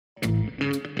Hey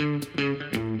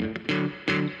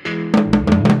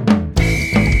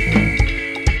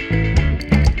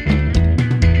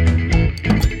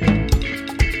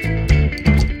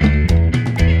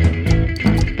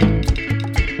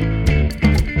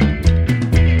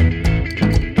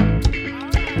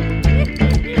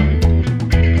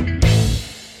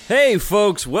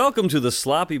folks, welcome to the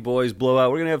Sloppy Boys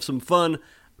Blowout. We're going to have some fun.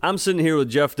 I'm sitting here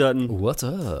with Jeff Dutton. What's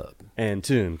up? And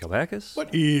Tim Kalbakis.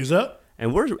 What is up?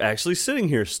 And we're actually sitting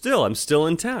here still. I'm still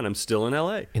in town. I'm still in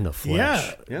L.A. In the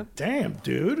flesh. Yeah. Damn,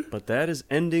 dude. But that is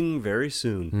ending very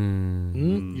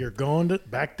soon. You're going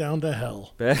back down to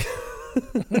hell. Back-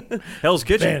 Hell's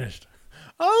Kitchen. Vanished.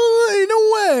 Oh, in a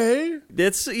way.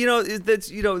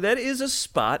 That is a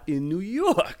spot in New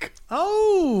York.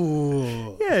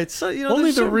 Oh. Yeah, it's Only there's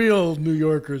the certain- real New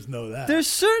Yorkers know that. There's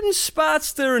certain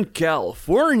spots that are in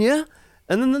California,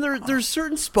 and then there's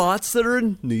certain spots that are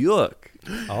in New York.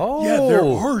 Oh. Yeah, there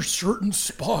are certain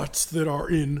spots that are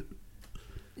in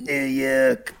New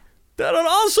York. There are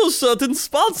also certain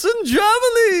spots in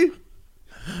Germany.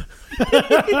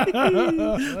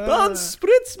 Don't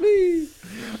spritz me.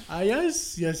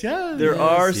 Yes. There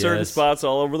are certain spots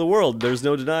all over the world. There's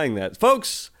no denying that.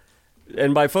 Folks,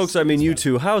 and by folks I mean you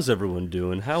two, how's everyone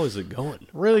doing? How is it going?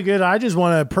 Really good. I just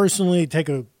want to personally take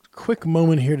a quick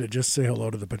moment here to just say hello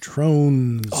to the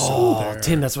patrons. Oh,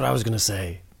 Tim, that's what I was going to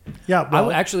say. Yeah, I'm well,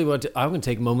 going to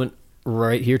take a moment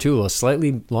right here, too, a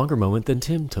slightly longer moment than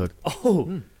Tim took.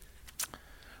 Oh.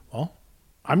 well,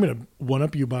 I'm going to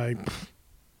one-up you by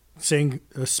saying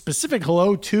a specific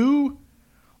hello to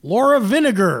Laura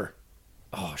Vinegar.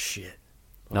 Oh, shit.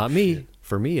 Not me.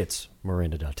 For me, it's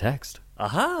Miranda.text.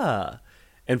 Aha.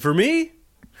 And for me,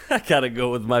 I gotta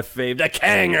go with my fave, the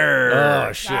Kanger.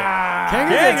 Oh, shit.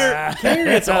 Kanger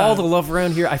gets all the love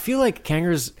around here. I feel like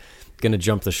Kanger's going to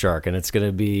jump the shark, and it's going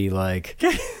to be like,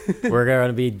 we're going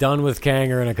to be done with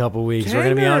Kanger in a couple weeks. We're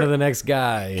going to be on to the next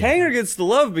guy. Kanger gets the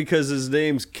love because his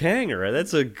name's Kanger.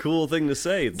 That's a cool thing to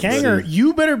say. Kanger,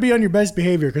 you better be on your best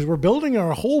behavior because we're building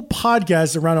our whole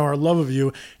podcast around our love of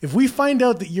you. If we find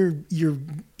out that you're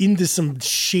into some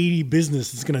shady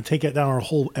business, it's going to take it down our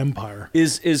whole empire.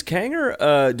 Is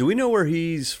Kanger, do we know where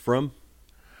he's from?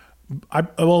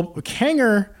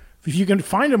 Kanger, if you can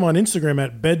find him on Instagram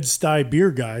at Bed-Stuy Beer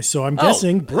Guy, so I'm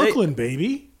guessing Brooklyn,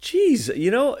 baby. Jeez,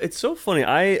 it's so funny.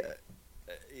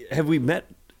 Have we met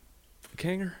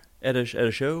Kanger at a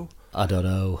show? I don't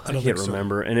know. I can't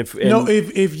remember. And if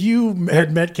you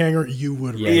had met Kanger, you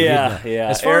would. Yeah.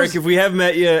 As far Eric, as- if we have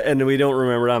met you and we don't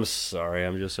remember, I'm sorry.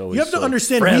 I'm just always. You have to so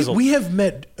understand. frazzled. We have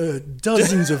met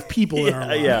dozens of people in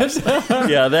our lives.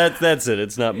 Yeah. That's it.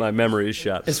 It's not my memory is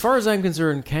shot. As far as I'm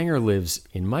concerned, Kanger lives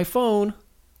in my phone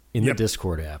in the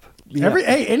Discord app.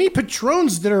 Any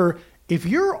patrons that are, if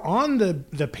you're on the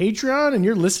Patreon and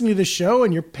you're listening to the show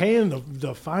and you're paying the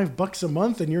 $5 a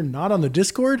month and you're not on the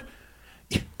Discord,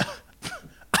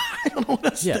 I don't know what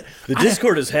else. Yeah. The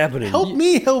Discord is happening. Help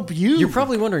me help you. You're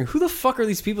probably wondering, who the fuck are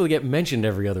these people that get mentioned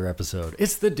every other episode?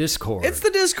 It's the Discord. It's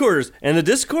the Discorders. And the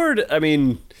Discord, I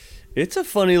mean, it's a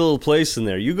funny little place in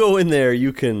there. You go in there,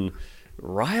 you can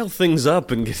rile things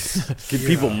up and get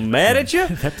people mad at you.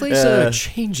 That place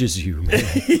changes you, man.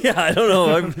 Yeah, I don't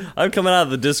know. I'm coming out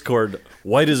of the Discord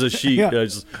white as a sheet. Yeah.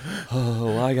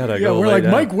 I gotta Yeah, go. we're lay like,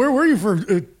 down. Mike, where were you for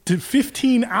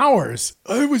 15 hours?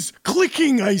 I was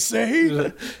clicking, I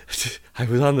say. I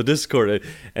was on the Discord,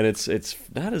 and it's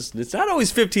not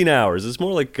always 15 hours. It's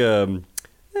more like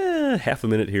half a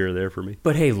minute here or there for me.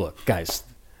 But hey, look, guys,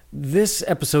 this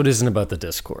episode isn't about the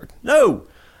Discord. No.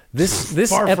 This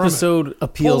Far from episode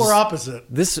appeals. Polar opposite.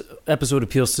 This episode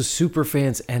appeals to super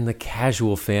fans and the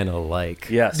casual fan alike.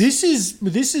 Yes. This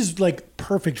is like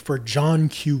perfect for John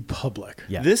Q. Public.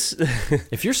 Yeah. This.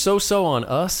 If you're so on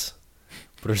us,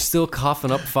 but are still coughing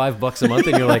up $5 a month,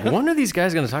 and you're like, when are these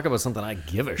guys going to talk about something I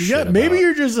give a shit Yeah, about? maybe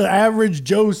you're just an average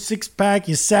Joe six-pack.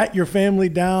 You sat your family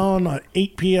down at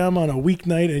 8 p.m. on a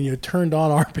weeknight and you turned on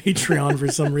our Patreon for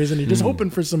some reason. You're just hoping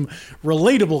for some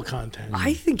relatable content.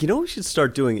 I think what we should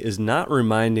start doing is not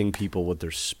reminding people what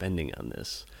they're spending on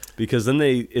this, because then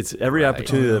it's every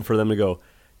opportunity for them to go,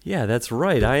 yeah, that's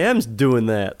right, I am doing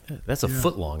that. That's a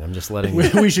foot long. I'm just letting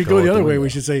We should go the other way. window. We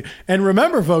should say, and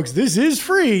remember, folks, this is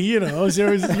free. So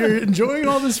you're enjoying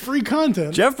all this free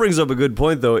content. Jeff brings up a good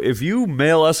point, though. If you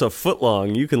mail us a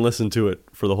footlong, you can listen to it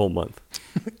for the whole month.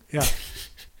 Yeah.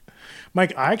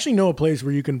 Mike, I actually know a place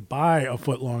where you can buy a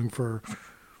footlong for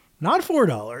not $4,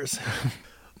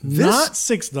 not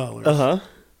 $6,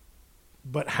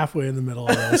 but halfway in the middle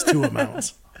of those two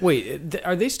amounts. Wait,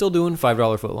 are they still doing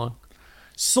 $5 foot long?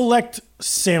 Select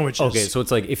sandwiches. Okay, so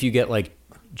it's like if you get like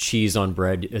cheese on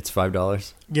bread, it's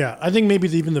 $5. Yeah, I think maybe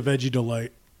even the Veggie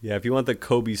Delight Yeah, if you want the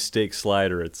Kobe steak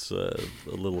slider, it's a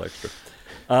little extra.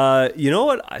 You know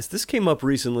what? This came up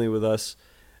recently with us.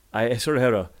 I sort of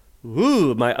had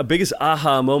a biggest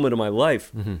aha moment of my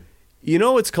life. Mm-hmm. You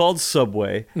know, it's called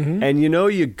Subway, and you know,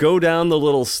 you go down the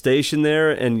little station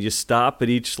there and you stop at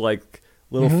each like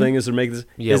little thing as they're making this.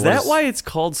 Yeah, is that why it's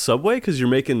called Subway? Because you're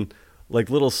making like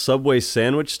little Subway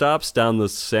sandwich stops down the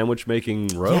sandwich making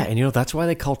road? Yeah, and you know, that's why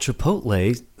they call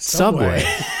Chipotle Subway.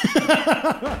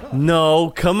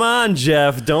 No, come on,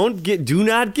 Jeff. Do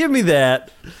not give me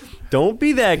that. Don't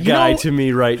be that guy to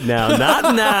me right now.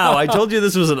 Not now. I told you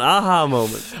this was an aha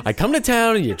moment. I come to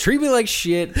town and you treat me like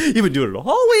shit. You've been doing it a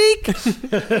whole week.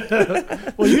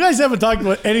 Well, you guys haven't talked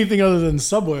about anything other than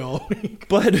Subway all week.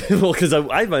 But, because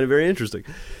I find it very interesting.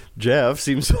 Jeff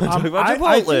seems to talk about Chipotle.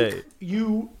 I think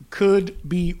you could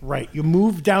be right. You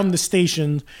moved down the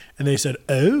station and they said,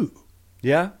 oh.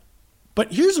 Yeah?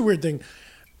 But here's the weird thing.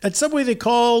 At Subway, they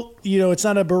call, it's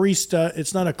not a barista,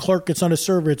 it's not a clerk, it's not a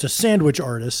server, it's a sandwich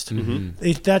artist.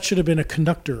 Mm-hmm. That should have been a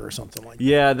conductor or something like that.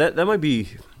 Yeah, that might be...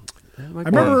 I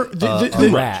remember a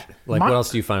rat. Like, what else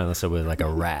do you find on the Subway? Like a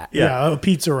rat. Yeah, a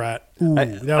pizza rat. Ooh,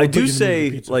 I do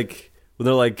say, like, when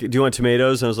they're like, do you want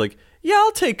tomatoes? And I was like, yeah,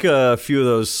 I'll take a few of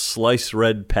those sliced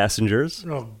red passengers.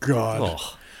 Oh, God.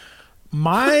 Oh.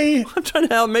 I'm trying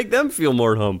to make them feel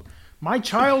more at home. My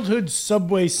childhood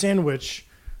Subway sandwich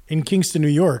in Kingston, New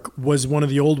York, was one of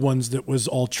the old ones that was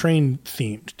all train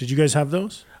themed. Did you guys have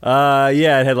those?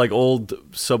 Yeah, it had like old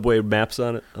Subway maps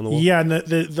on it on the wall. Yeah, and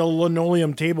the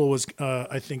linoleum table was,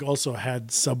 I think, also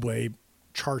had Subway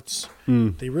charts.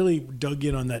 They really dug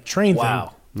in on that train thing.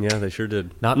 Yeah, they sure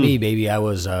did. Not me, baby. I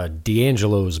was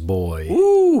D'Angelo's boy.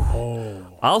 Ooh. Oh.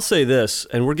 I'll say this,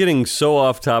 and we're getting so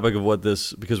off topic of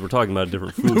because we're talking about a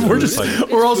different food.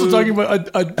 we're also talking about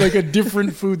a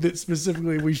different food that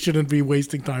specifically we shouldn't be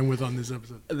wasting time with on this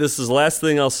episode. This is the last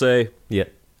thing I'll say. Yeah.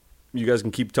 You guys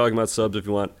can keep talking about subs if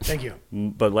you want. Thank you.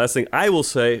 But last thing I will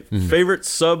say, favorite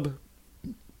sub.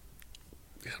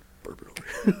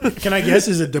 Can I guess?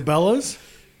 Is it DeBella's?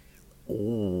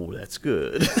 Oh, that's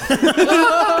good.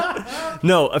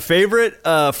 No, a favorite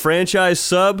franchise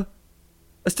sub.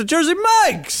 It's the Jersey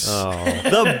Mike's. Oh.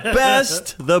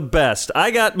 The best.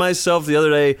 I got myself the other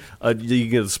day, you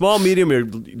get a small, medium, or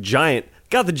giant.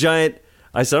 Got the giant.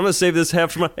 I said, I'm going to save this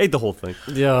half for my... Ate the whole thing.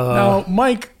 Yeah. Now,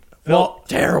 Mike... Well,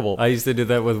 terrible. I used to do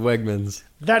that with Wegmans.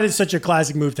 That is such a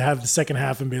classic move to have the second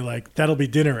half and be like, that'll be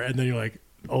dinner. And then you're like,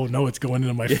 oh, no, it's going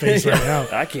into my face right now.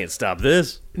 I can't stop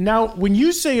this. Now, when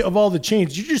you say of all the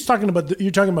chains, you're just talking about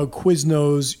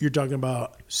Quiznos, you're talking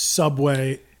about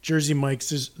Subway... Jersey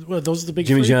Mike's, those are the big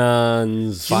Jimmy three?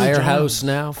 John's. Firehouse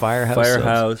now.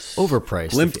 Firehouse.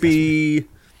 Overpriced. Slimpy.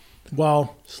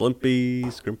 Well. Slimpy,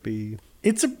 Scrimpy.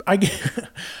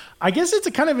 I guess it's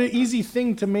a kind of an easy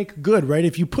thing to make good, right?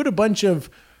 If you put a bunch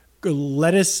of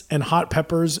lettuce and hot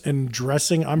peppers and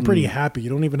dressing, I'm pretty happy.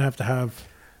 You don't even have to have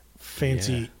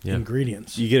fancy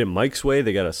ingredients. You get it Mike's Way.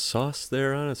 They got a sauce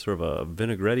there on it, sort of a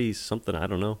vinaigrette something. I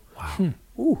don't know. Wow.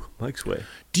 Ooh, Mike's Way.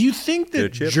 Do you think that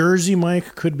Jersey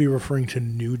Mike could be referring to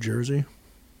New Jersey?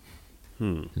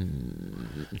 No,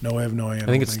 I have no idea. I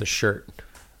think it's the shirt.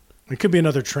 It could be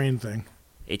another train thing.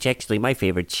 It's actually my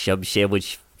favorite sub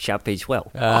sandwich shop as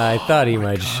well. I thought he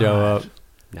might show up.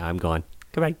 Now I'm gone.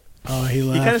 Goodbye. Oh, he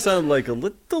laughed. He kind of sounded like a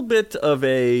little bit of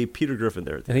a Peter Griffin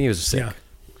there. I think he was sick. Yeah.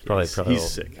 Probably he's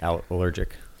sick.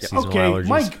 Allergic. Seasonal Okay, allergies.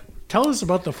 Mike, tell us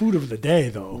about the food of the day,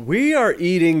 though. We are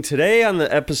eating today on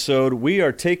the episode. We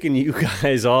are taking you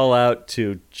guys all out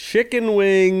to chicken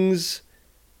wings,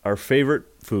 our favorite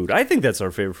food. I think that's our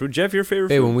favorite food. Jeff, your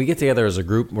favorite Hey, food? when we get together as a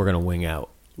group, we're going to wing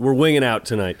out. We're winging out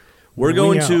tonight. We're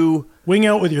going to wing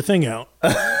out with your thing out.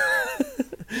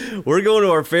 We're going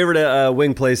to our favorite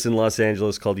wing place in Los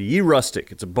Angeles called Ye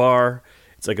Rustic. It's a bar.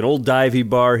 It's like an old divey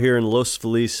bar here in Los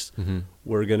Feliz.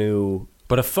 We're going to...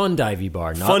 But a fun divey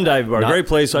bar. Fun divey bar. Great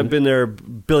place. I've been there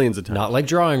billions of times. Not like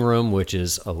Drawing Room, which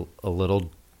is a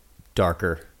little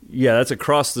darker. Yeah, that's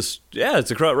across the... Yeah,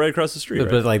 it's right across the street.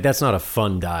 But like, that's not a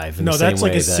fun dive. In No, the same that's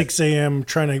like way a 6 a.m.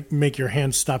 trying to make your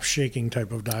hands stop shaking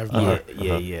type of dive bar.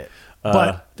 Yeah.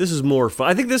 But this is more fun.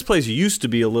 I think this place used to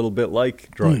be a little bit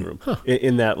like Drawing Room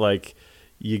in that, like,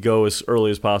 you go as early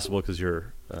as possible because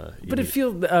you're... But it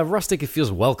feels rustic. It feels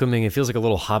welcoming. It feels like a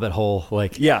little hobbit hole.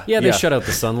 Like they shut out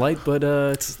the sunlight, but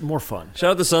it's more fun. Shut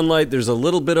out the sunlight. There's a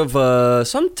little bit of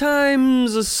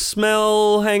sometimes a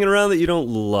smell hanging around that you don't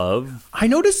love. I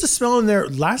noticed the smell in there.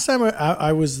 Last time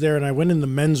I was there and I went in the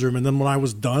men's room, and then when I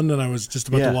was done and I was just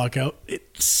about to walk out,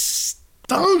 it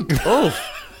stunk. Oh.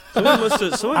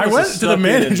 I went to the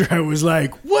manager. I was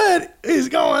like, "What is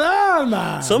going on,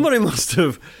 man?" Somebody must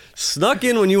have Snuck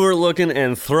in when you were looking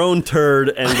and thrown turd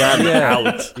and got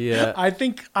out. Yeah. I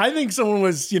think someone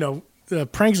was, a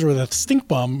prankster with a stink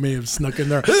bomb may have snuck in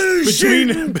there between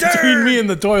me and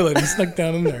the toilet and snuck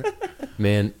down in there.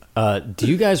 Man, do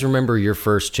you guys remember your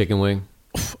first chicken wing?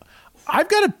 I've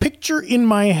got a picture in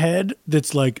my head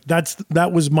that's like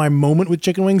that was my moment with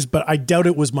chicken wings, but I doubt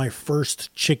it was my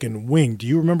first chicken wing. Do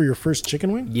you remember your first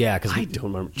chicken wing? Yeah, because I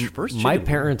don't remember your first my chicken.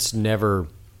 parents never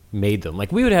made them.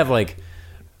 Like we would have like,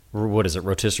 what is it,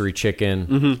 rotisserie chicken?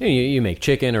 Mm-hmm. You make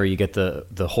chicken, or you get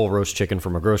the whole roast chicken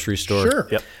from a grocery store. Sure.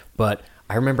 Yep. But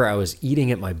I remember I was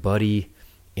eating at my buddy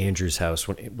Andrew's house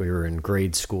when we were in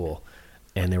grade school,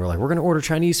 and they were like, "We're going to order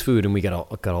Chinese food," and we got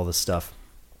all this stuff.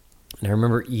 And I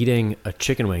remember eating a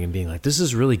chicken wing and being like, "This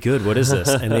is really good. What is this?"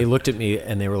 And they looked at me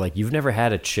and they were like, "You've never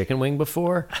had a chicken wing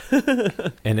before?"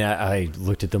 And I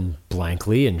looked at them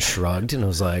blankly and shrugged, and I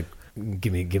was like,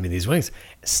 "Give me these wings."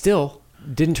 Still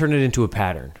didn't turn it into a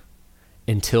pattern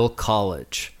until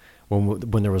college,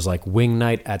 when there was like wing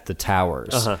night at the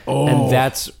Towers. And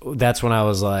that's when I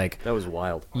was like, That was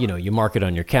wild. you mark it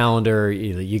on your calendar.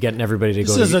 You getting everybody to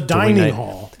go. This is to a to wing dining night.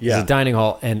 hall. It's a dining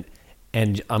hall, and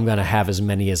I'm gonna have as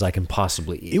many as I can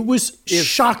possibly eat. It was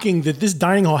shocking that this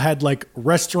dining hall had like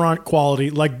restaurant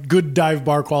quality, like good dive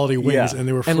bar quality wings, Yeah. and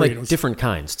they were free. And like It was- different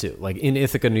kinds too. Like in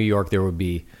Ithaca, New York, there would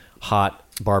be hot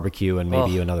barbecue and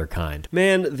maybe another kind.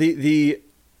 Man, the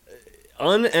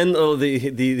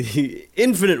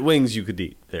infinite wings you could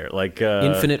eat there, like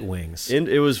Infinite wings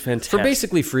it was fantastic. for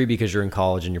basically free because you're in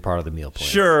college and you're part of the meal plan.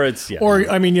 Sure, it's Or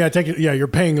I mean, you're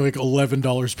paying like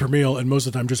 $11 per meal, and most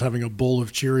of the time just having a bowl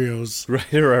of Cheerios.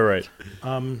 right.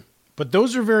 But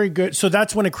those are very good. So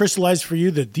that's when it crystallized for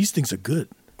you that these things are good.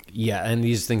 Yeah, and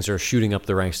these things are shooting up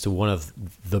the ranks to one of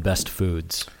the best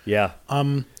foods. Yeah.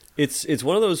 It's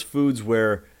one of those foods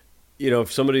where,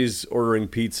 if somebody's ordering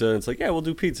pizza, and it's like, yeah, we'll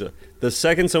do pizza. The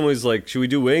second somebody's like, should we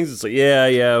do wings? It's like,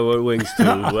 yeah, what wings too.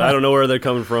 I don't know where they're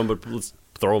coming from, but let's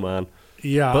throw them on.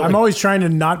 Yeah, But I'm like- always trying to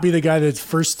not be the guy that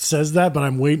first says that, but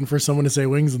I'm waiting for someone to say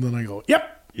wings, and then I go,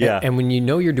 yep. Yeah. And when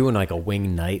you're doing like a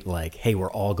wing night, like, hey,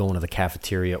 we're all going to the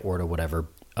cafeteria or to whatever,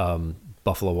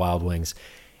 Buffalo Wild Wings,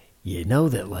 you know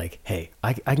that like, hey,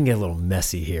 I can get a little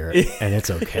messy here, and it's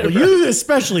okay. Well, you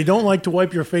especially don't like to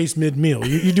wipe your face mid-meal.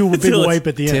 You do a big Until it's- wipe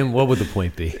at the end. Tim, what would the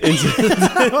point be?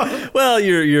 Well,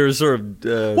 you're sort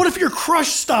of What if your crush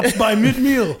stops by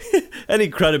mid-meal? any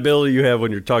credibility you have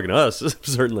when you're talking to us,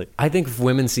 certainly. I think if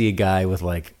women see a guy with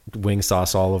like wing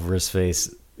sauce all over his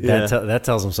face, Yeah. that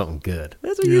tells them something good.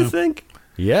 That's what you think.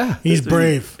 Yeah. He's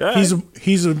brave. All right.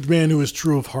 He's a man who is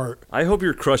true of heart. I hope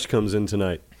your crush comes in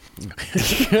tonight.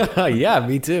 Yeah,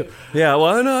 me too. Yeah,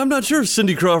 well, I'm not sure if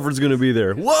Cindy Crawford's going to be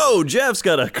there. Whoa, Jeff's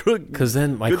got a crook. Because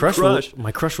then my Good crush,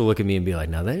 crush. will look at me and be like,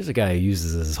 now there's a guy who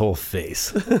uses his whole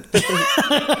face.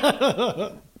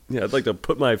 Yeah, I'd like to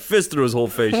put my fist through his whole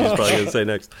face. She's probably going to say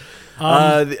next.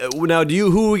 Now,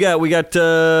 who we got? We got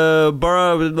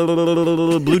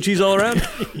blue cheese all around.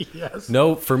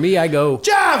 No, for me, I go,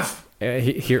 Jeff!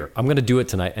 here, I'm going to do it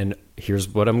tonight. And here's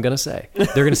what I'm going to say. They're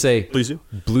going to say, Please do.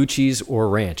 blue cheese or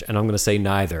ranch. And I'm going to say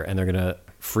neither. And they're going to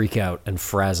freak out and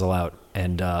frazzle out.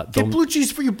 And Get blue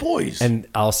cheese for your boys. and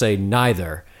I'll say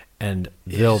neither. And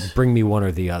they'll bring me one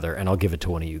or the other. And I'll give it to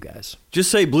one of you guys.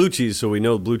 Just say blue cheese so we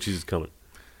know blue cheese is coming.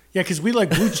 yeah, because we like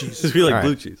blue cheese. Because we like All right.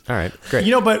 blue cheese. All right, great.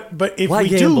 But if Why we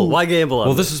gamble? do, Why gamble on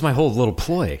Well, this is my whole little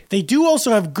ploy. they do also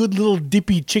have good little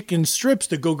dippy chicken strips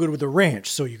that go good with the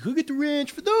ranch. So you could get the ranch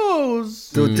for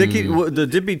those. The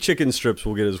dippy chicken strips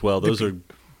we'll get as well.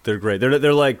 They're great.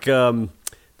 They're like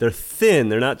they're thin.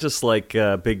 They're not just like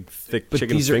big thick But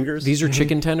chicken these fingers. These are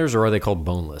chicken tenders, or are they called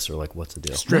boneless, or like what's the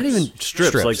deal? not even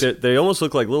strips. Like they almost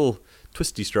look like little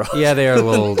twisty straws. Yeah, they are a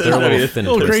little. They're a little thin.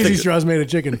 and Little twisty. crazy straws made of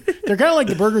chicken. They're kind of like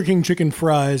the Burger King chicken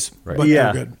fries, but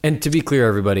Yeah. they're good. And to be clear,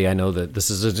 everybody, I know that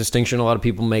this is a distinction a lot of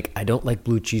people make. I don't like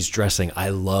blue cheese dressing. I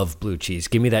love blue cheese.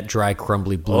 Give me that dry,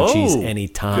 crumbly blue cheese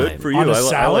anytime. Good for you. On a I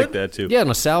salad? like that too. Yeah,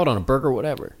 on a salad, on a burger,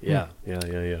 whatever. Yeah.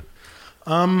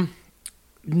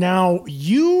 Now,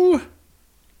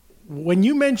 when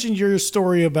you mentioned your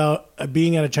story about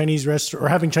being at a Chinese restaurant or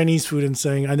having Chinese food and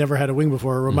saying, I never had a wing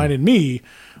before, it reminded me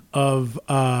of,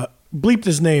 bleep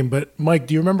this name, but Mike,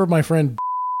 do you remember my friend?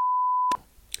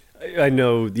 I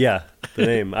know. Yeah, the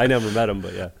name. I never met him,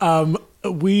 but yeah.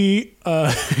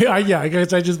 I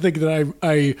guess I just think that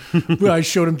I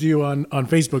showed him to you on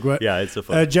Facebook. But Yeah, it's a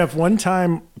fun. Jeff, one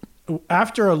time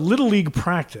after a Little League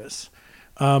practice,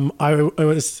 I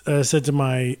was said to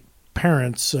my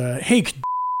parents, hey, could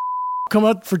come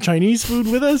out for Chinese food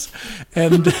with us?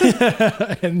 And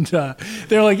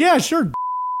they're like, yeah, sure,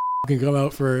 can come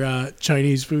out for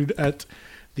Chinese food at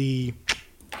the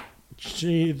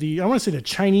I want to say the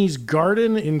Chinese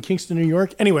Garden in Kingston, New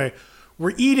York. Anyway,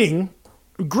 we're eating.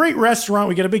 Great restaurant.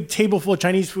 We get a big table full of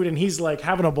Chinese food, and he's like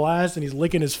having a blast, and he's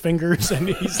licking his fingers, and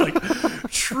he's like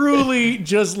truly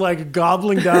just like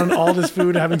gobbling down all this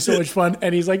food, having so much fun.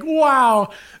 And he's like, "Wow,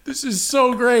 this is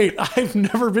so great! I've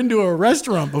never been to a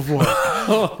restaurant before."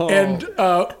 And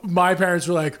my parents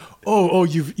were like, "Oh,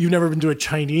 you've never been to a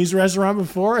Chinese restaurant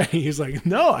before?" And he's like,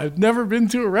 "No, I've never been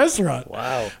to a restaurant."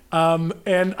 Wow.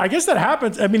 And I guess that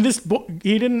happens. I mean,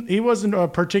 he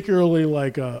wasn't particularly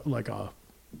like a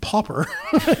pauper.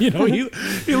 He lived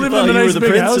in a nice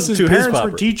big house. His parents were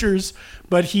teachers,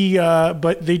 but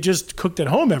they just cooked at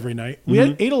home every night. We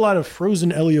ate a lot of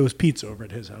frozen Elio's pizza over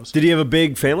at his house. Did he have a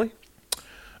big family?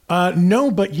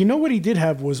 No, but you know what he did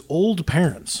have was old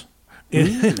parents.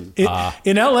 In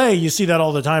LA, you see that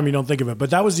all the time. You don't think of it,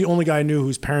 but that was the only guy I knew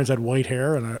whose parents had white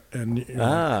hair.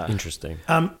 Interesting.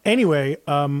 Anyway,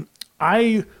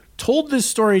 I told this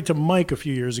story to Mike a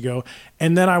few years ago,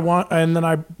 and then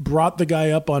I brought the guy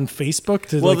up on Facebook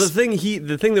to. Well, the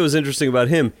thing that was interesting about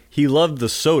him, he loved the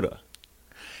soda.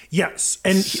 Yes,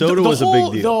 and soda was a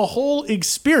big deal. The whole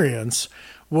experience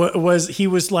was he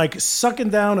was like sucking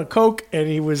down a Coke, and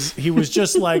he was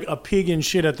just like a pig in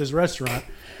shit at this restaurant.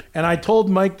 And I told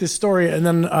Mike this story, and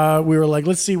then we were like,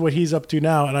 let's see what he's up to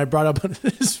now. And I brought up on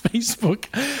his Facebook,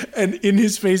 and in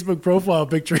his Facebook profile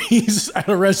picture, he's at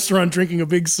a restaurant drinking a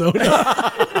big soda.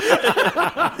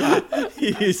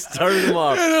 He started him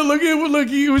off. And look,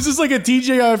 he was just like a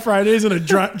TGI Fridays and a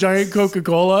giant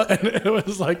Coca-Cola. And it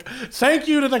was like, thank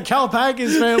you to the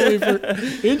Kalpakis family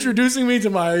for introducing me to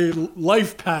my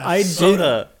life path.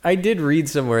 I did read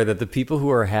somewhere that the people who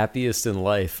are happiest in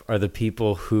life are the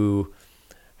people who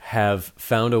have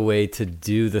found a way to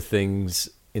do the things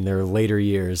in their later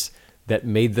years that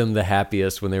made them the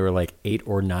happiest when they were like 8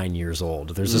 or 9 years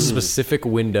old. There's a specific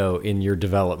window in your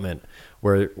development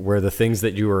where the things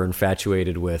that you were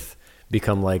infatuated with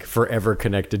become like forever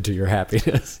connected to your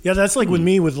happiness. Yeah, that's like with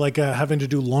me with like having to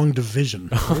do long division.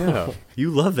 Yeah, you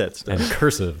love that stuff. And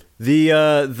cursive.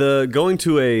 The going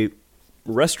to a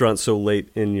restaurant so late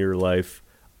in your life,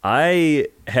 I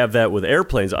have that with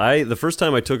airplanes. The first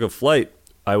time I took a flight,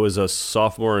 I was a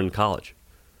sophomore in college,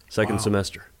 second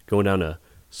semester, going down to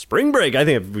spring break. I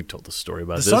think we told the story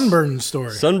about this. Sunburn story.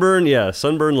 Sunburn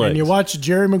legs. And you watch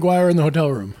Jerry Maguire in the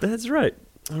hotel room. That's right.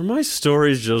 Are my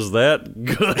stories just that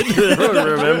good? Everyone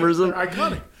remembers them. They're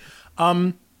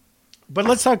iconic. But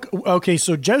let's talk. Okay,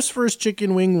 so Jeff's first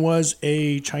chicken wing was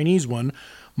a Chinese one.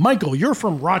 Michael, you're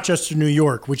from Rochester, New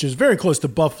York, which is very close to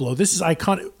Buffalo. This is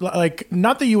iconic. Like,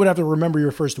 not that you would have to remember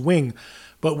your first wing,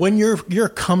 but when you're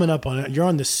coming up on it, you're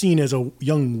on the scene as a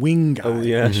young wing guy. Oh,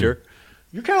 yeah, sure.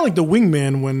 You're kind of like the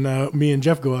wingman when me and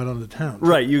Jeff go out on the town.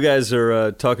 Right, you guys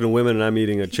are talking to women and I'm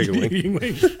eating a chicken wing. Eating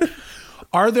wings.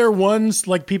 Are there ones,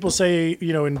 like people say,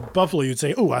 in Buffalo, you'd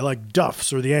say, oh, I like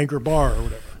Duff's or the Anchor Bar or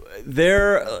whatever.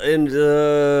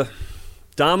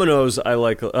 Domino's, I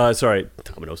like,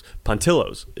 Domino's.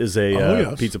 Pontillo's is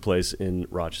a pizza place in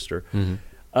Rochester.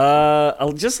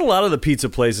 Mm-hmm. Just a lot of the pizza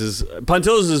places.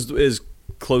 Pontillo's is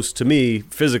close to me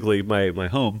physically, my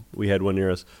home. We had one near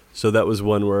us. So that was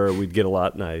one where we'd get a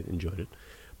lot, and I enjoyed it.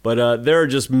 But there are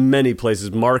just many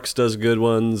places. Mark's does good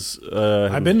ones.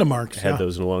 I've been to Mark's. Had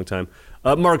those in a long time.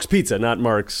 Mark's Pizza, not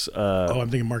Mark's. I'm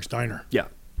thinking Mark's Diner. Yeah.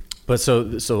 But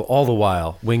so all the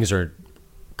while, wings are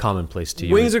commonplace to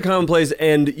you. Wings are commonplace,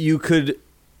 and you could,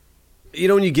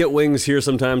 when you get wings here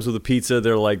sometimes with a pizza,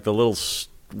 they're like the little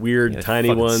weird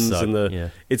tiny ones,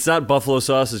 and it's not buffalo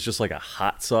sauce; it's just like a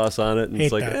hot sauce on it, and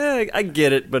it's like, I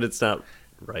get it, but it's not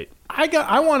right.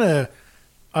 I want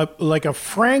like a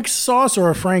Frank's sauce or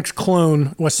a Frank's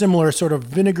clone, a similar sort of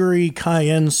vinegary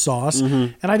cayenne sauce.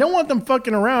 Mm-hmm. And I don't want them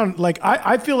fucking around. Like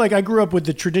I feel like I grew up with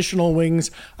the traditional wings.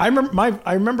 I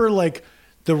remember like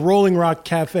the Rolling Rock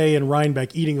Cafe in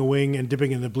Rhinebeck eating a wing and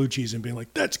dipping in the blue cheese and being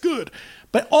like, that's good.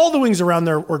 But all the wings around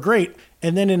there were great.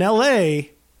 And then in LA,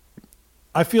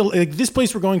 I feel like this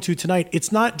place we're going to tonight,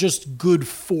 it's not just good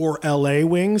for LA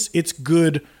wings, it's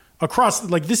good across,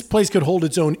 like this place could hold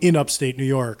its own in upstate New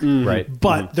York. Mm-hmm. Right.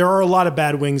 But there are a lot of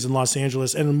bad wings in Los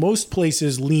Angeles, and most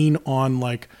places lean on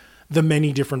like the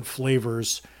many different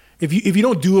flavors. If you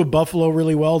don't do a buffalo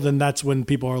really well, then that's when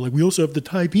people are like, we also have the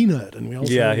Thai peanut, and we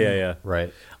also yeah.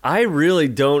 Right. I really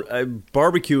don't.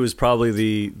 Barbecue is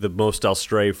probably the most I'll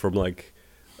stray from like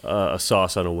a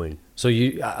sauce on a wing. So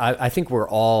I think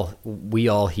we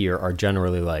all here are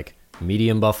generally like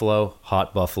medium buffalo,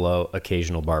 hot buffalo,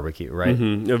 occasional barbecue, right?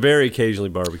 Mm-hmm. Very occasionally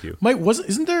barbecue. Mike,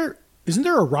 isn't there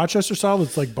a Rochester style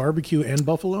that's like barbecue and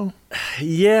buffalo?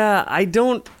 Yeah, I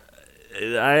don't.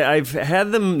 I've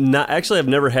had them. Not actually. I've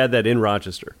never had that in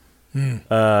Rochester.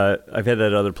 I've had that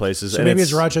at other places. So and maybe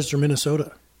it's Rochester,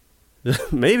 Minnesota.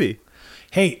 Maybe.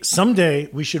 Hey, someday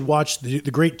we should watch the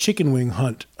Great Chicken Wing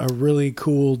Hunt, a really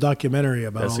cool documentary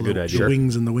about That's all a good the idea.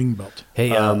 wings in the wing belt.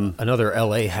 Hey, another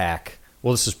LA hack.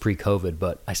 Well, this is pre-COVID,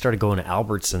 but I started going to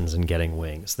Albertsons and getting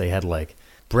wings. They had like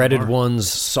breaded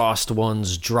ones, sauced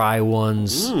ones, dry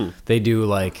ones. They do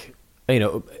like,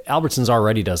 Albertsons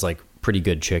already does like pretty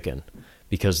good chicken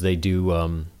because they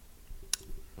do,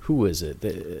 who is it?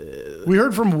 We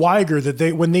heard from Weiger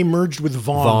that when they merged with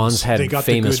Vaughn's, Vaughn's they had got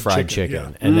famous the good fried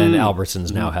chicken. Yeah. And then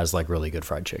Albertsons now has like really good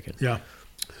fried chicken. Yeah.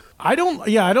 I don't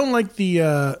like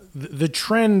the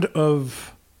trend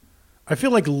of, I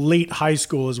feel like late high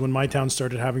school is when my town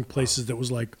started having places that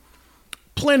was like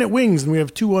Planet Wings and we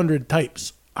have 200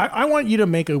 types. I want you to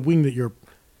make a wing that you're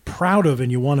proud of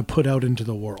and you want to put out into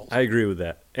the world. I agree with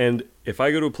that. And if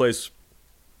I go to a place,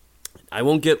 I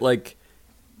won't get like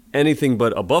anything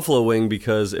but a buffalo wing,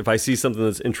 because if I see something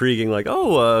that's intriguing, like,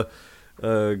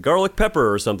 garlic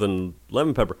pepper or something,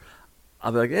 lemon pepper,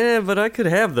 I'll be like, but I could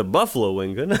have the buffalo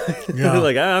wing, couldn't I? Yeah.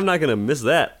 Like, I'm not going to miss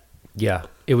that. Yeah,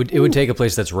 it would take a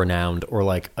place that's renowned, or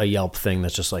like a Yelp thing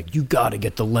that's just like, you got to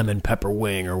get the lemon pepper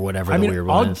wing or whatever weird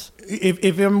one is.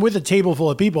 If I'm with a table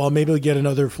full of people, I'll maybe get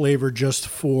another flavor just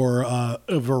for a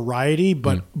variety,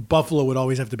 but buffalo would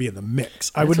always have to be in the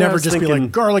mix. I would what I never was just be thinking.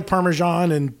 like garlic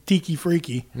parmesan and tiki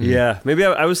freaky. Yeah, maybe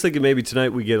I was thinking maybe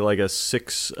tonight we get like a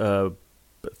 6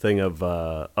 thing of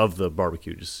the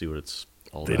barbecue, just to see what it's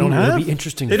all They about. don't It'd have. be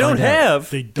interesting. They to don't find out. have.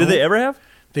 They Did don't. they ever have?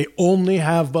 They only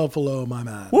have buffalo, my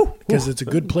man. Because it's a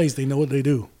good place. They know what they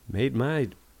do. Made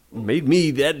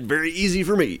me that very easy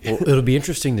for me. Well, it'll be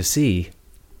interesting to see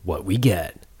what we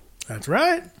get. That's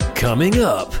right. Coming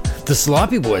up, the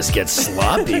Sloppy Boys get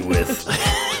sloppy with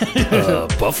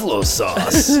buffalo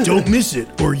sauce. Don't miss it,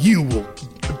 or you will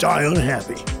die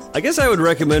unhappy. I guess I would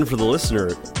recommend for the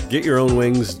listener, get your own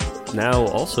wings now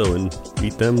also and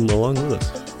eat them along with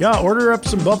us. Yeah, order up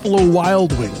some Buffalo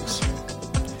Wild Wings.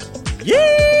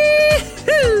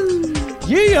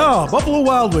 Yeah, Buffalo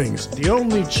Wild Wings. The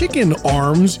only chicken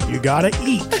arms you gotta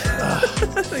eat.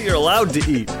 You're allowed to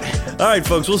eat. All right,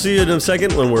 folks, we'll see you in a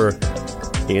second when we're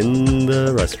in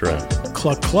the restaurant.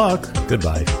 Cluck, cluck.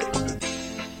 Goodbye.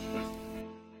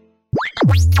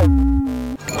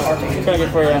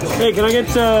 Hey, can I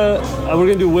get, we're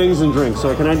going to do wings and drinks,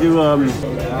 so can I do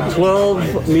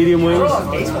 12 medium wings?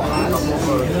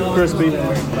 Crispy.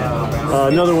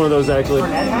 Another one of those, actually.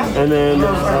 And then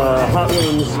hot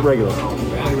wings, regular.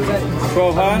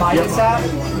 12 hot? Yep.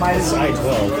 Minus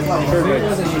 12.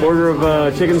 Perfect. Order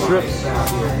of chicken strips.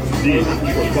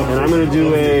 And I'm going to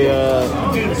do a,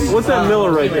 what's that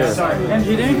Miller right there?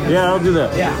 MGD? Yeah, I'll do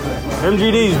that. Yeah.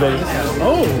 MGD's, baby.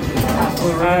 Oh,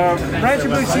 Ranch or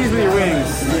blue cheese with your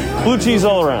wings? Blue cheese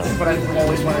all around.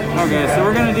 Okay, so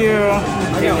we're going to do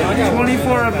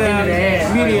 24 of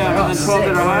them medium and then 12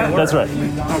 that are hot? That's right.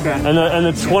 Okay. And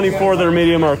the 24 that are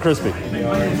medium are crispy.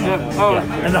 Yep. Oh,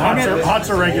 and the hots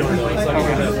are regular. okay.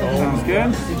 Sounds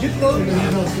good.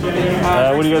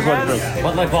 What do you guys want to drink?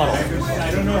 Bud Light bottle.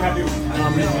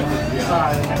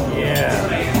 Yeah.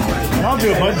 I'll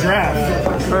do a Bud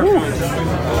Draft.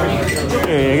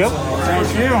 There you go. Thank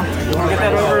you. We'll get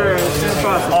that over as soon as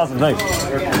possible. Awesome, thanks.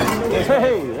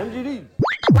 Hey, MGD.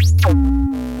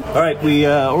 All right, we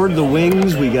ordered the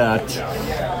wings. We got...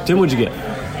 Tim, what'd you get?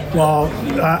 Well,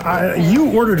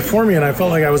 you ordered for me, and I felt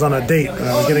like I was on a date.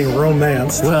 I was getting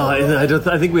romanced. Well, I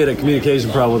think we had a communication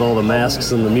problem with all the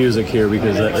masks and the music here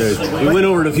because we went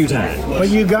over it a few times. But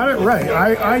you got it right.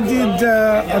 I did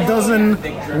a dozen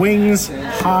wings,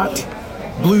 hot,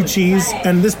 blue cheese,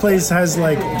 and this place has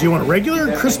like, do you want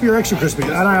regular, crispy, or extra crispy?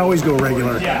 And I always go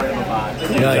regular.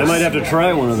 I might have to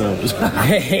try one of those.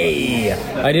 Hey,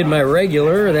 I did my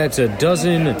regular. That's a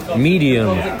dozen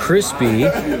medium crispy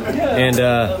and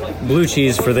blue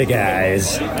cheese for the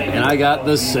guys. And I got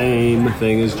the same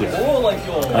thing as Jeff.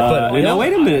 Now,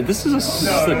 wait a minute. This is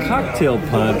a cocktail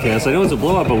podcast. I know it's a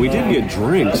blowout, but we did get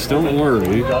drinks. Don't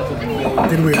worry.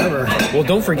 Did we ever? Well,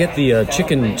 don't forget the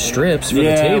chicken strips for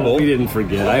the table. We didn't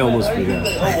forget. I almost forgot.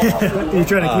 You're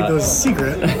trying to keep those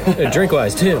secret.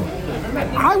 Drink-wise, Tim.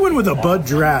 I went with a Bud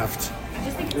Draft.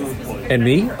 And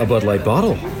me, a Bud Light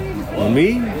bottle. Well,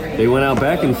 me, they went out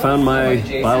back and found my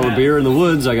bottle of beer in the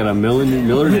woods. I got a Miller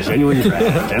Genuine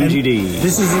Draft, MGD.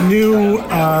 This is a new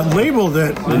label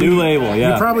that... The new label,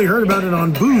 yeah. You probably heard about it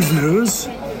on Booze News.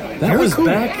 That was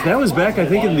back, I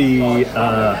think, in the...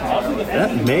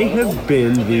 that may have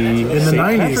been the the St.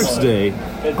 90s. Patrick's Day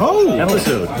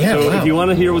episode. Yeah, So wow. if you want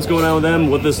to hear what's going on with them,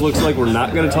 what this looks like, we're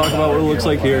not going to talk about what it looks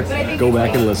like here. Go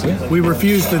back and listen. We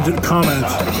refuse to comment.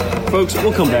 Folks,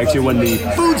 we'll come back to you when the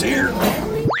food's here.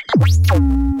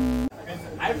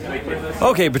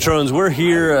 Okay, patrons, we're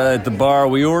here at the bar.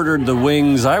 We ordered the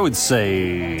wings, I would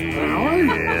say...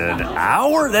 An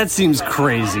hour? That seems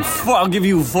crazy. I'll give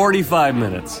you 45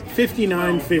 minutes.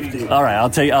 $59.50. All right,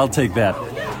 I'll take that.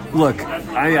 Look,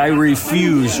 I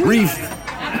refuse.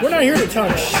 We're not here to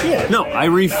talk shit. No, I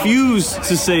refuse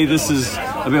to say this is...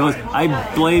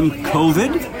 I blame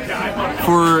COVID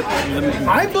for...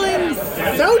 I blame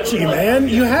Fauci, man.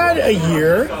 You had a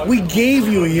year. We gave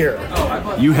you a year.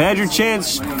 You had your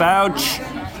chance,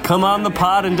 Fauci. Come on the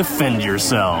pod and defend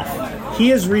yourself. He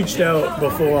has reached out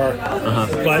before,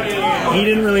 but he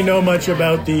didn't really know much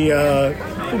about the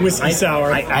whiskey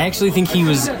sour. I actually think he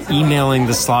was emailing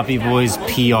the Sloppy Boys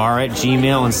PR at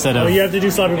Gmail instead of... you have to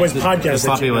do Sloppy Boys Podcast. The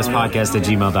Sloppy Boys Podcast at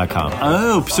gmail.com.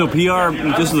 Oh, so PR,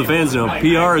 just so the fans know,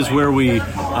 PR is where we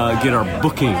get our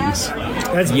bookings.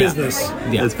 That's business.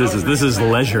 Yeah. That's business. This is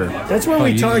leisure. That's where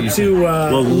we talk to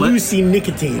Lucy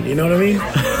Nicotine. You know what I mean?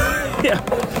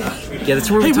 Yeah,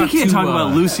 that's where we can't talk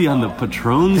about Lucy on the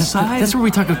Patron side. That's where we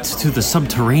talk to the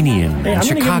Subterranean in I'm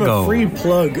Chicago. gonna give him a free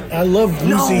plug. I love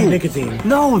Lucy Nicotine.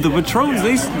 No, the Patrons,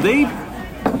 they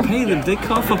pay them. They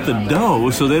cough up the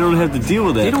dough so they don't have to deal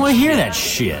with that. They don't want to hear that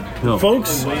shit. No.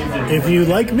 Folks, if you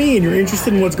like me and you're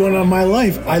interested in what's going on in my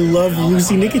life, I love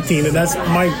Lucy Nicotine, and that's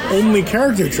my only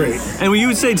character trait. And what you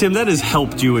would say, Tim, that has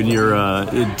helped you in your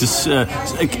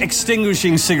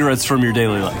extinguishing cigarettes from your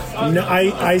daily life. No,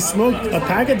 I smoke a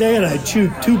pack a day and I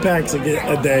chew 2 packs a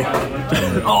day.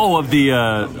 Oh, of the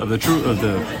I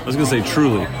was gonna say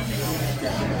Truly.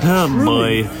 Oh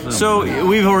boy! So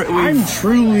we've I'm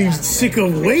truly sick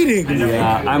of waiting.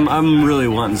 Yeah, I'm really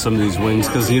wanting some of these wings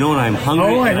because you know what, I'm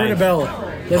hungry. Oh, I heard a bell.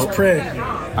 Let's pray.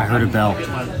 I heard a bell.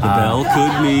 The bell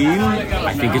could mean...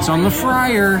 I think it's on the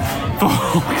fryer.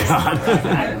 Oh God!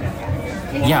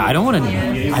 Yeah, I don't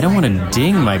want to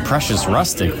ding my precious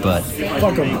rustic, but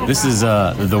Fuck 'em. this is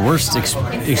the worst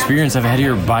experience I've had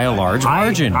here by a large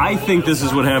margin. I think this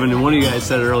is what happened, and one of you guys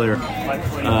said it earlier,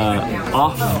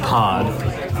 off pod,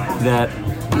 that,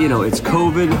 you know, it's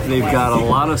COVID, they've got a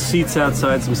lot of seats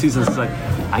outside, some seats outside.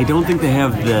 I don't think they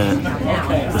have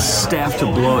the staff to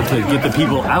blow it, to get the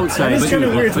people outside. It's kind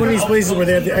of weird. It's one of these places where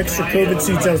they have the extra COVID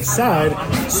seats outside,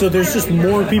 so there's just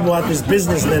more people at this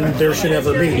business than there should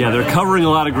ever be. Yeah, they're covering a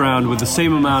lot of ground with the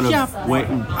same amount of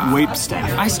wait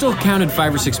staff. I still counted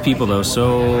 5 or 6 people though,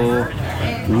 so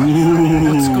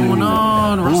what's going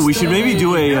on? Ooh, we should maybe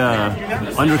do a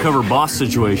undercover boss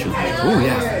situation. Oh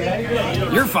yeah.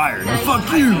 You're fired.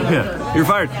 Fuck you. Yeah, you're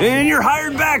fired. And you're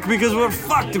hired back because we're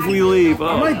fucked if we leave.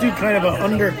 I might do kind of an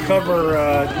undercover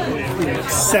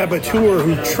saboteur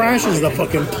who trashes the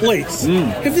fucking place.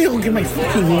 If they don't get my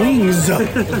fucking wings. All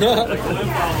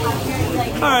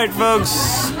right,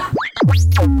 folks.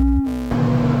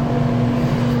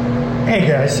 Hey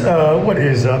guys, what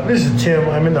is up? This is Tim.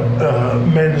 I'm in the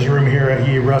men's room here at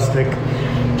Ye Rustic.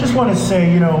 Just want to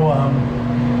say,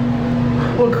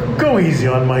 look, go easy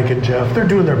on Mike and Jeff. They're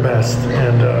doing their best,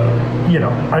 and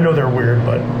I know they're weird,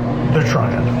 but they're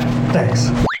trying. Thanks.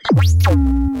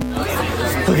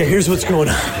 Okay, here's what's going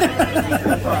on.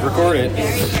 Record it.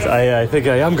 I think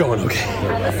I'm going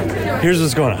okay. Here's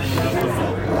what's going on.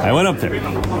 I went up there.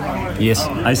 Yes.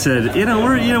 I said,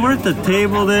 we're at the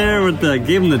table there.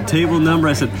 Gave him the table number.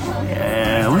 I said,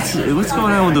 what's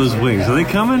going on with those wings? Are they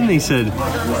coming? And he said,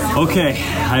 okay.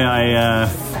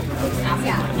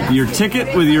 Your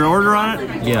ticket with your order on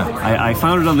it? Yeah. I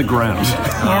found it on the ground.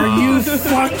 Are you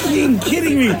fucking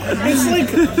kidding me? It's like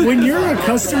when you're a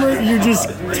customer, you're just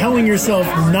telling yourself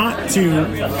not to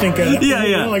think of it.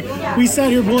 Yeah. Like, we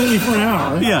sat here blatantly for an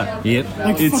hour. Yeah. Yep.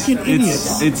 Like fucking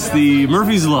idiots. It's the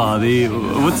Murphy's Law.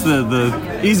 What's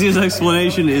the easiest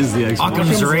explanation is the explanation.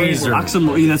 Occam's razor.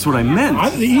 That's what I meant.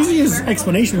 The easiest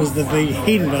explanation was that they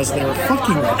hated us. They were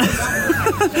fucking with us.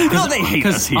 No, they hate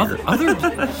us here. Other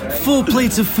full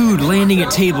plates of food landing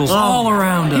at tables all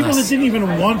around People that us. didn't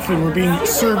even want food were being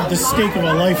served the steak of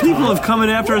a lifetime. People have come in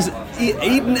after us,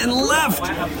 eaten and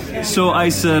left. So I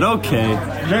said,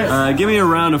 okay, give me a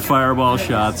round of Fireball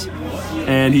shots.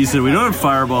 And he said, we don't have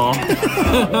Fireball.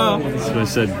 So I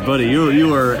said, buddy,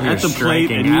 you are at the plate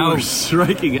and you are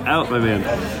striking out, my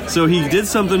man. So he did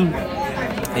something.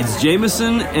 It's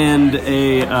Jameson and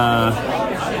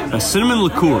a cinnamon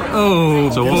liqueur. Oh,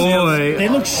 so we'll boy. They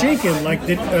look shaken like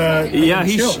they, yeah,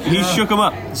 he shook them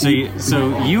up. So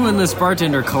you and this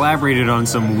bartender collaborated on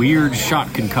some weird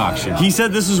shot concoction. He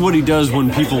said this is what he does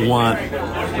when people want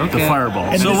the Fireball.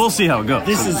 And so we'll see how it goes.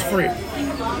 This is free.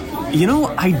 You know,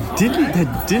 I didn't.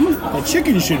 That didn't. The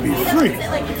chicken should be free.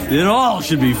 It all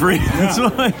should be free. That's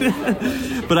what I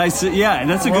did. But I said, yeah,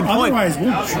 that's a good point. Otherwise,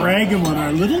 we'll drag him on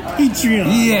our little Patreon.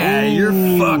 Yeah, you're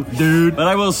fucked, dude. But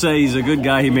I will say he's a good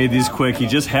guy. He made these quick. He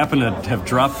just happened to have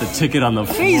dropped the ticket on the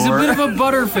floor. He's a bit of a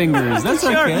butterfingers. That's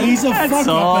okay. He's a fuck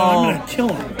all. up, and I'm gonna kill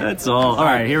him. That's all. All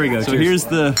right, here we go. So Cheers. here's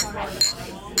the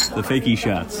fakey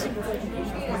shots.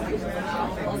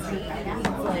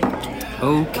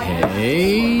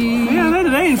 Okay. Yeah,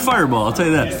 that ain't Fireball. I'll tell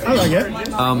you that. I like it.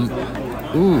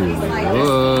 Ooh,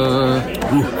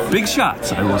 big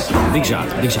shots. I will say. Big shot.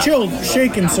 Big shot. Chilled,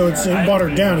 shaken, so it's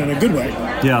watered down in a good way.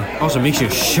 Yeah, Also makes you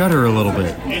shudder a little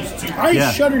bit.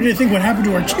 I shudder to think what happened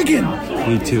to our chicken.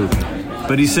 me too.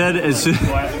 But he said it's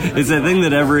that thing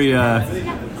that every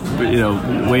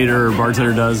waiter or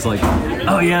bartender does, like,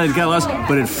 oh yeah, it got lost,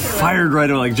 but it fired right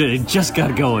away, like it just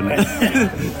got going.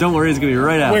 Don't worry, it's gonna be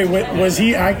right out. Wait, was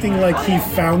he acting like he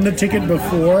found the ticket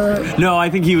before? No, I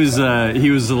think he was a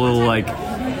little like,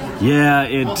 yeah,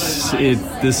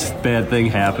 this bad thing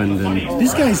happened, and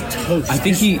This guy's toast. I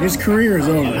think his career is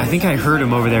over. I think I heard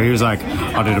him over there. He was like,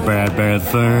 I did a bad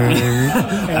thing.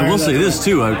 I will say this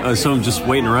too. So I'm just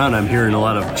waiting around. I'm hearing a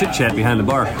lot of chit chat behind the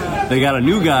bar. They got a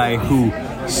new guy who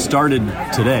started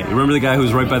today. Remember the guy who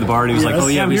was right by the bar and he was like, "Oh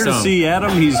yeah, I'm here to see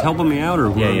Adam. He's helping me out," or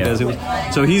whoever it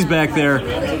was. So he's back there.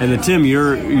 And the Tim,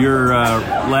 your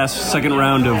second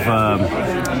round of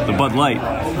the Bud Light,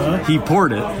 he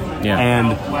poured it,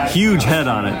 and huge head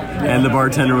on it. And the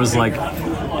bartender was like,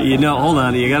 hold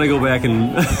on, you got to go back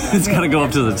and it's got to go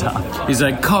up to the top. He's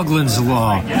like, Coughlin's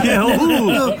Law. Yeah,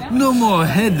 No more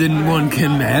head than one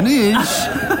can manage.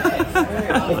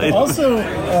 Also,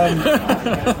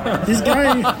 this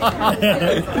guy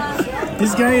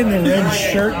in the red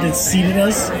shirt that seated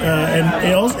us,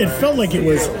 and it felt like it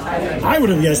was, I would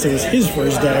have guessed it was his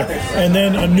first day, and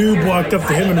then a noob walked up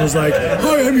to him and was like,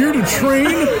 "Hi, I'm here to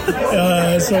train."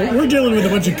 So we're dealing with a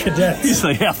bunch of cadets. He's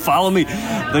like, "Yeah, follow me."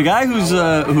 The guy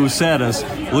who sat us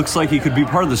looks like he could be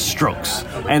part of the Strokes.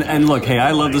 And look, hey,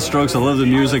 I love the Strokes. I love the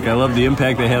music. I love the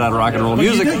impact they had on rock and roll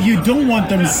music. You don't want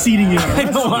them seating you. I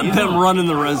don't want them running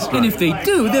the restaurant. And if they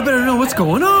do, they better know what's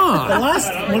going on.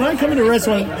 When I come into a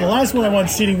restaurant, the last one I want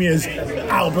seating me is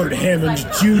Albert Hammond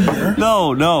Jr.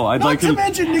 No, I'd like him.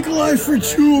 Imagine Nikolai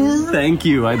Couture. Thank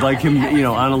you. I'd like him,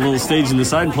 on a little stage in the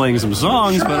side playing some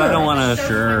songs, but I don't want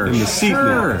to in the seat.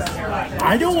 Sure.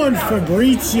 I don't want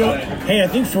Fabrizio. Hey, I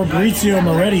think Fabrizio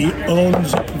Moretti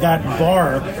owns that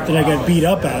bar that I got beat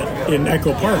up at in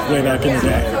Echo Park way back in the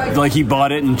day. Like he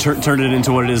bought it and turned it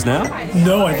into what it is now?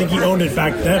 No, I think he owned it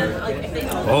back then.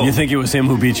 Oh. You think it was him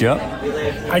who beat you up?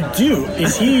 I do.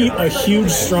 Is he a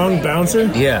huge, strong bouncer?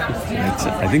 Yeah.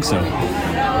 I think so.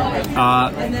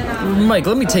 Mike,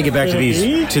 let me take it back to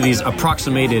these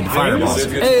approximated fireballs.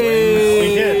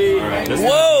 Hey!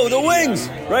 Whoa, the wings!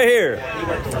 Right here.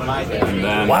 And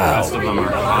then the rest of them are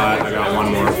hot. I got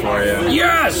one more for you.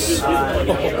 Yes!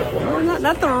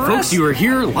 Not the rest. Folks, you are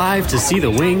here live to see the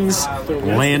wings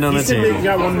land on the He said they table.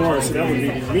 got one more, so that would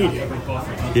be medium.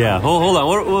 Yeah, hold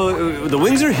on. The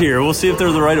wings are here. We'll see if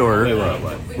they're the right order.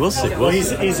 We'll see. Well, he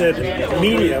said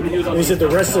medium. He said the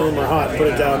rest of them are hot. Put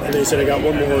it down, and they said I got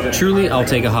one more. Truly, I'll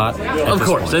take a hot. Of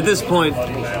course, at this point.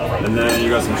 And then you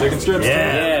got some chicken strips?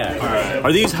 Yeah. All right.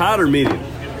 Are these hot or medium?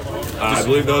 I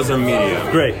believe those are medium.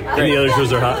 Great. And the others,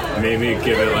 those are hot? Maybe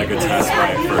give it like a test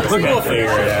bite first. Okay. We'll figure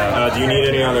it out. Do you need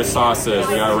any other sauces?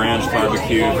 We got ranch,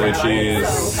 barbecue, blue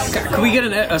cheese. Can we get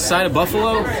a side of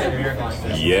buffalo?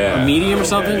 Yeah. Medium or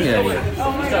something? Yeah.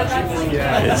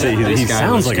 He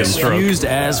sounds like a stroke. Confused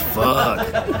as fuck.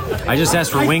 I just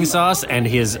asked for wing sauce, and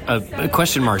his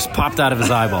question marks popped out of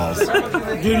his eyeballs.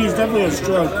 Dude, he's definitely a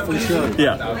stroke for sure.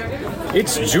 Yeah.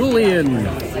 It's Julian.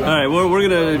 All right, well, we're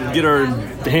going to get our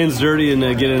hands dirty and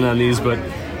get in on these, but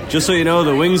just so you know,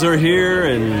 the wings are here,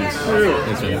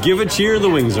 and give a cheer, the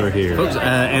wings are here. Folks,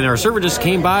 and our server just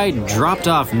came by, dropped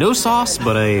off no sauce,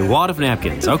 but a wad of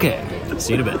napkins. Okay,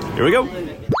 see you in a bit. Here we go.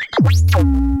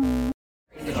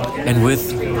 And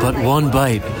with but one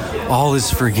bite, all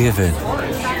is forgiven.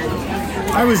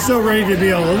 I was so ready to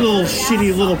be a little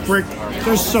shitty little prick.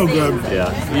 They're so good. Yeah,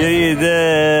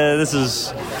 this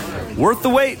is worth the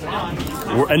wait,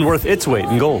 and worth its weight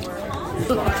in gold.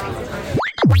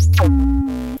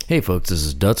 Hey folks, this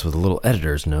is Dutz with a little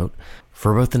editor's note.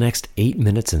 For about the next 8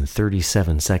 minutes and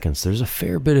 37 seconds, there's a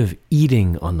fair bit of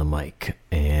eating on the mic,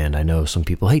 and I know some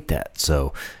people hate that,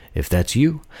 so if that's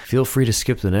you, feel free to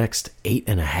skip the next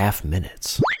 8.5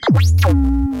 minutes.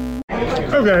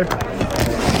 Okay.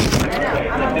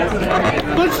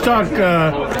 Let's talk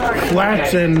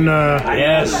flats and...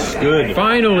 Yes, good.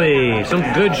 Finally, some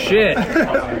good shit.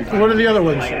 what are the other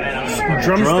ones?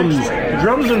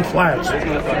 Drums and flats. Flats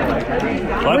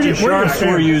and Where do you sharps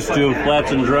stand? we're used to.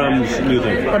 Flats and drums, new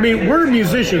thing. I mean, we're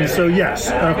musicians, so yes.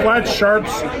 Flats,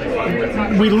 sharps,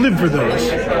 we live for those.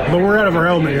 But we're out of our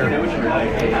element here.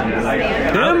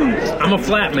 I'm a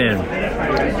flat man.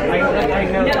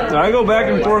 I go back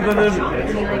and forth on this.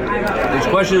 This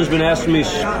question has been asked of me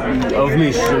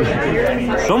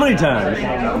so many times.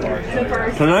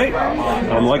 Tonight,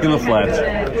 I'm liking the flats.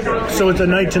 So it's a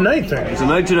night-to-night thing. It's a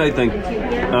night-to-night thing.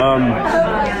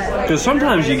 Because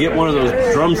sometimes you get one of those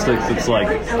drumsticks that's like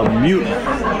a mutant.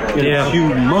 Yeah. It's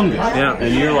humongous. Yeah.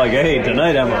 And you're like, hey,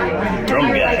 tonight I'm a drum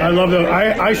guy. I love those.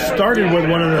 I started with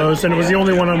one of those, and it was the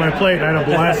only one on my plate, and I had a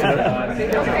blast with it.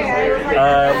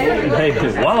 Hey,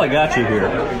 while I got you here,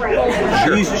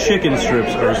 these chicken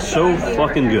strips are so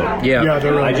fucking good. Yeah,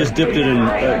 they're really I just dipped it in,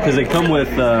 because they come with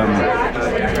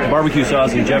barbecue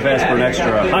sauce, and Jeff asked for an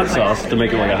extra hot sauce to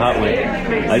make it like a hot wing.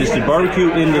 I just did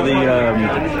barbecue into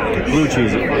the blue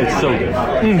cheese. It's so good.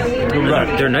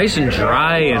 They're nice and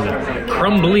dry and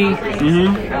crumbly.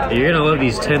 Mm-hmm. You're gonna love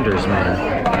these tenders, man.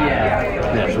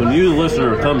 Yes, when you, the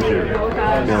listener, comes here, you're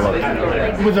gonna love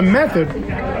it. With the method,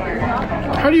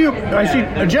 how do you? I see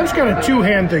Jeff's got a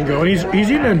two-hand thing going. He's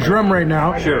eating a drum right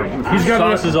now. Sure. He's got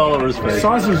sauces all over his face.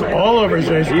 Sauces all over his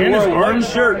face. He and his wore one arms.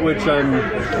 shirt, which I'm.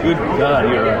 Good God,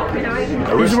 you're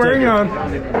a He's wearing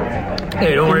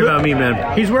Hey, don't worry about me,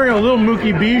 man. He's wearing a Little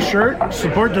Mookie B shirt.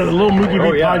 Support the Little Mookie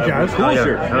B podcast. Cool Oh, yeah.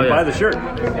 shirt. Oh, yeah. Buy the shirt.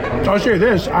 I'll show you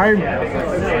this. I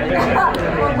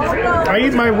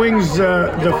eat my wings,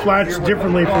 the flats,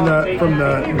 differently from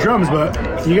the drums.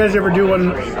 But you guys ever do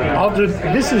one? I'll do.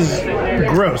 This is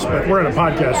gross, but we're on a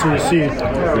podcast, so you see.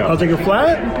 I'll take a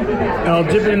flat, and I'll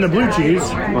dip it in the blue cheese,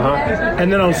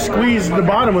 and then I'll squeeze the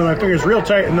bottom with my fingers real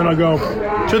tight, and then I'll go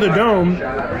to the dome.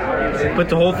 Put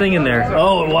the whole thing in there.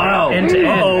 Oh, wow. End to end.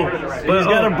 Uh-oh. He's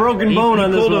got a broken bone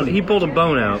on this one. He pulled a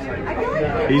bone out.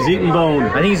 He's eating bone.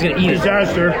 I think he's gonna eat it.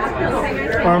 Disaster.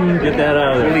 Get that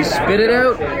out of Will there. he spit it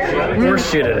out or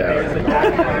shit it out?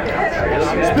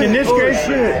 In this case,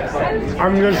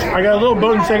 I got a little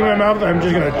bone sticking in my mouth. I'm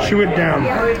just gonna chew it down.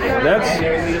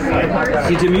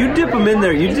 See, Tim, you dip them in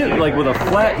there. You dip, like with a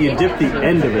flat, you dip the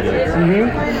end of it in.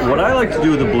 Mm-hmm. What I like to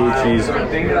do with the blue cheese,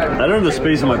 I don't have the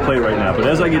space on my plate right now, but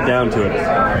as I get down to it,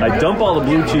 I dump all the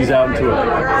blue cheese out into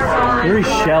a very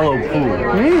shallow pool.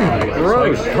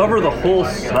 Gross. So I cover the whole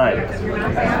side.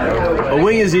 A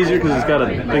wing is easier because it's got a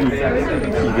thing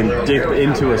you can dip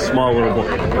into a small little bowl.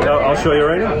 I'll show you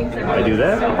right now. I do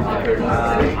that.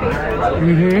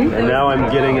 Mm-hmm. And now I'm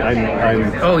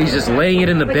Oh, he's just laying it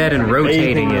in the bed and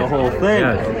rotating bathing it. the whole thing.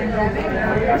 Yeah.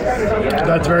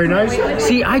 That's very nice.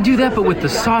 See, I do that, but with the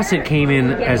sauce, it came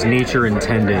in as nature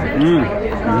intended.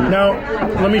 Now,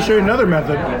 let me show you another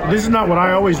method. This is not what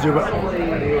I always do, but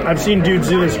I've seen dudes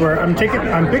do this where I'm picking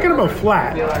up a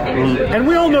flat, and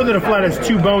we all know that a flat has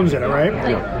two bones in it, right?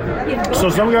 Yeah. So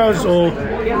some guys will,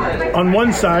 on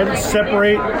one side,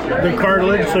 separate the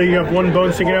cartilage so you have one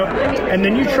bone sticking out, and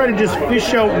then you try to just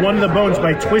fish out one of the bones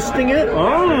by twisting it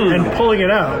and pulling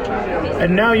it out.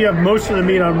 And now you have most of the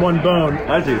meat on one bone.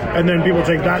 I see. And then people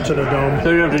take that to the dome. So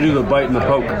you have to do the bite and the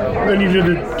poke. Then you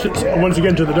do once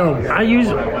again to the dome.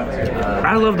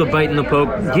 I love the bite and the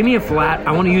poke. Give me a flat.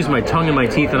 I want to use my tongue and my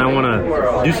teeth, and I want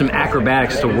to do some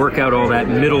acrobatics to work out all that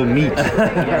middle meat.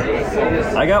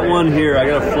 I got one here. I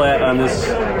got a flat on this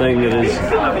thing that is.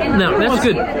 No, that's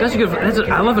good. That's good.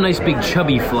 I love a nice big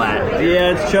chubby flat.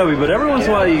 Yeah, it's chubby, but every once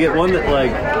in a while you get one that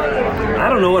like. I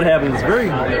don't know what happens. It's very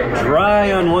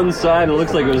dry on one side. It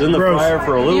looks like it was in the fryer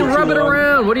for a little You too rub it long.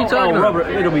 around. What are you talking about? Rub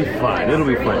it. It'll be fine. It'll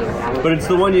be fine. But it's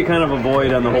the one you kind of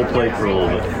avoid on the whole plate for a little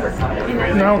bit.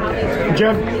 Now,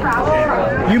 Jeff,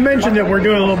 you mentioned that we're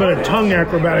doing a little bit of tongue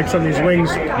acrobatics on these wings.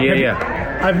 Yeah.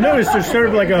 I've noticed there's sort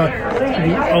of like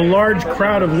a large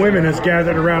crowd of women has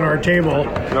gathered around our table.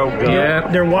 Oh, God. Yeah.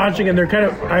 They're watching and they're kind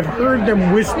of, I've heard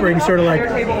them whispering sort of like,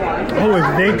 oh,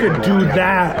 if they could do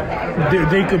that,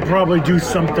 they could probably do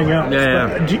something else.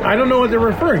 Yeah. But I don't know what they're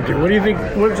referring to. What do you think?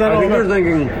 What's that I all think about? they're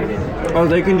thinking, oh,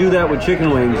 they can do that with chicken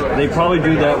wings. They probably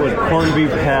do that with corned beef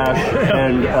hash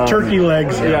and Turkey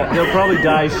legs. Yeah, they'll probably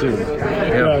die soon.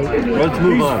 Let's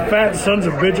move These on. fat sons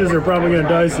of bitches are probably going to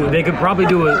die soon. They could probably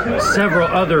do several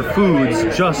other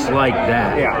foods just like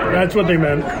that. Yeah. That's what they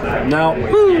meant. Now,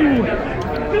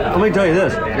 let me tell you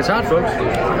this. It's hot, folks.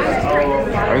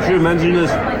 I should have mentioned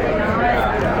this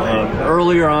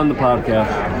earlier on the podcast,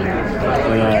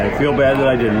 and I feel bad that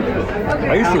I didn't.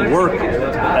 I used to work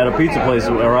at a pizza place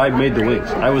where I made the wings.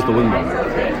 I was the wing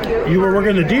guy. You were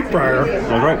working the deep fryer.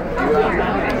 That's right.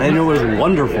 And it was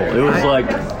wonderful. It was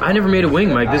like... I never made a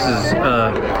wing, Mike. This is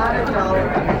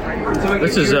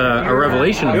This is a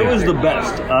revelation to me. It was the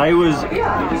best.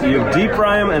 You deep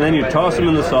fry them and then you toss them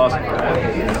in the sauce.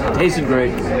 Tasted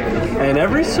great. And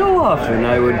every so often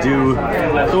I would do,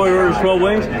 so I ordered 12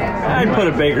 wings, I'd put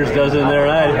a baker's dozen in there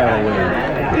and I'd have a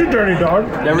wing. You dirty dog.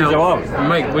 Every so often.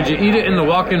 Mike, would you eat it in the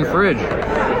walk-in fridge?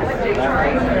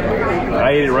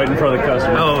 I ate it right in front of the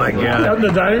customer. Oh my god. Out in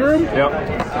the dining room? Yep.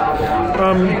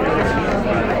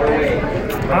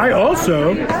 I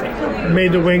also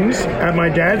made the wings at my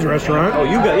dad's restaurant. Oh,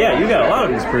 you got a lot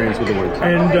of experience with the wings.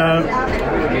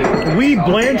 And we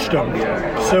blanched them.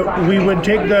 So we would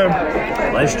take the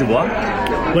Blanche Dubois?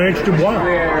 Blanche Dubois.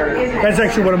 That's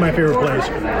actually one of my favorite places.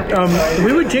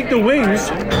 We would take the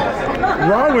wings.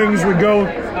 Raw wings would go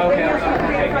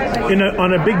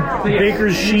on a big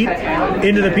baker's sheet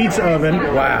into the pizza oven.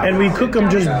 Wow. And we cook them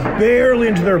just barely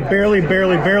into their barely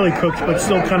cooked, but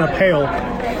still kind of pale.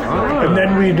 And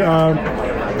then we'd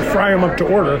fry them up to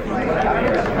order,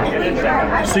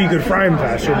 so you could fry them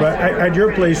faster. But at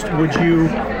your place, would you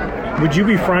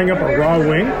be frying up a raw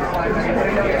wing?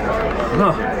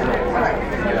 Huh.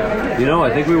 You know, I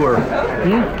think we were.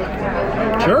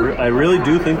 Sure. I really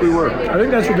do think we were. I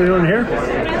think that's what they're doing here.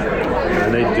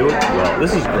 And they do it well.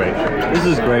 This is great.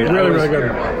 Really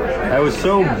good. I was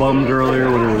so bummed earlier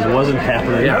when it wasn't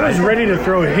happening. I was ready to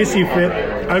throw a hissy fit,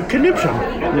 a conniption.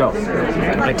 No.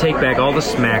 I take back all the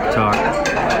smack talk.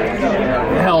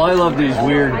 Hell, I love these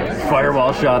weird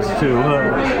fireball shots too.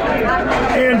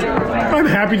 And I'm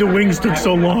happy the wings took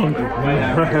so long.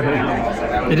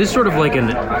 It is sort of like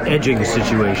an edging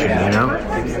situation, you know?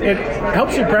 It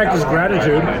helps you practice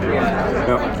gratitude.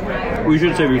 Yep. We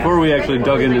should say, before we actually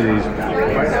dug into these,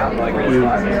 we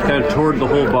kind of toured the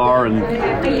whole bar and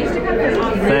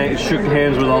shook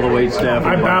hands with all the wait staff.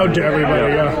 I bowed to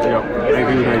everybody, yeah. Yep. Thank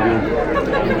you.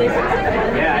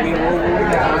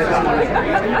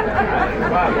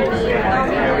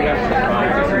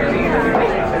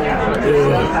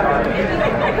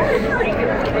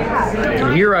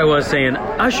 And here I was saying,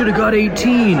 I should have got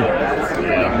 18.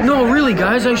 No, really,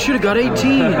 guys, I should have got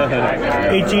 18.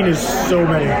 18 is so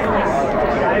many.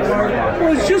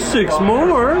 Well, it's just 6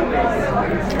 more.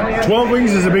 12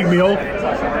 wings is a big meal.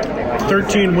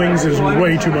 13 wings is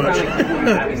way too much.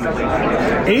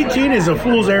 18 is a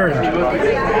fool's errand.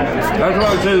 That's what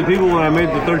I would say to people when I made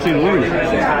the 13 wings.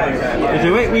 They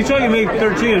say, wait, we saw you make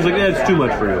 13. I was like, yeah, it's too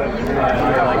much for you.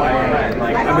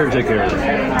 I better take care of this.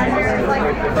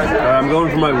 I'm going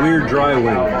for my weird dry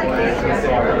wing.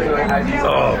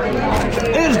 Oh,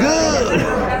 it's good.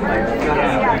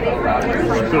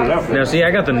 Now, see,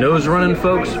 I got the nose running,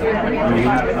 folks.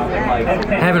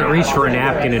 Haven't reached for a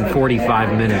napkin in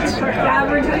 45 minutes.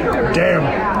 Damn.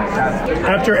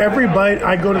 After every bite,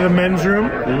 I go to the men's room,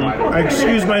 I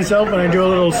excuse myself, and I do a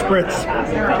little spritz.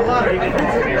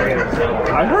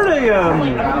 I heard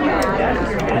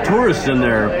a tourist in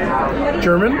there.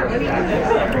 German?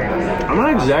 I'm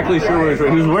not exactly sure what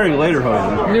he was wearing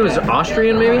lederhosen. It was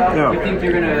Austrian, maybe? No. And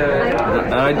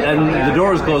the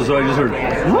door was closed, so I just heard.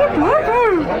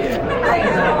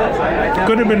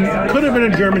 Could have been a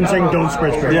German saying "Don't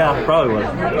spritz." Yeah, probably was.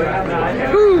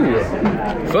 Woo!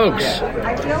 Folks,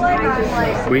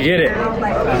 we did it.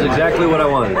 That's exactly what I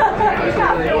wanted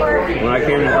when I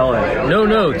came to LA. No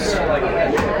notes.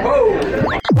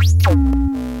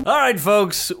 All right,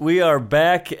 folks, we are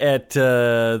back at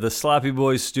the Sloppy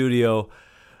Boys studio.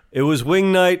 It was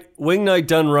wing night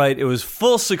done right. It was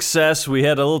full success. We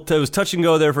had it was touch and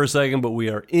go there for a second, but we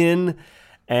are in.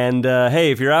 And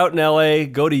hey, if you're out in LA,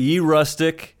 go to Ye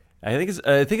Rustic. I think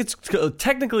it's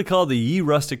technically called the Ye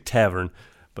Rustic Tavern,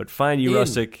 but find Ye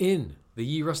Rustic in the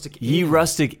Ye Rustic Inn. Ye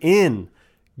Rustic Inn.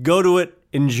 Go to it,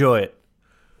 enjoy it.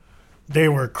 They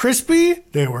were crispy,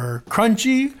 they were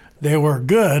crunchy, they were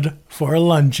good for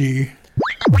lunchy.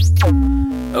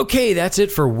 Okay, that's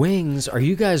it for wings. Are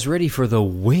you guys ready for the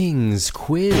wings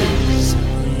quiz?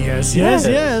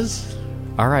 Yes.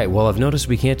 All right, well, I've noticed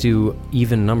we can't do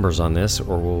even numbers on this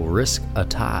or we'll risk a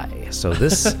tie. So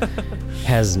this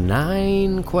has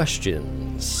 9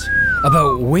 questions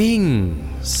about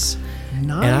wings.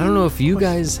 And I don't know if you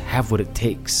guys have what it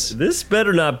takes. This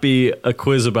better not be a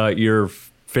quiz about your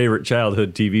favorite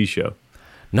childhood TV show.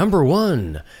 Number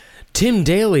 1, Tim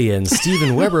Daly and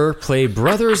Steven Weber play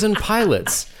brothers and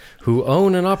pilots who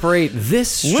own and operate this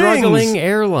struggling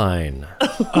airline.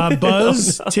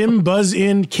 Tim Buzz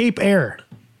in Cape Air.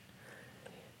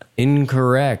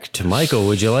 Incorrect. Michael,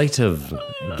 would you like to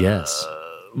guess?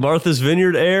 Martha's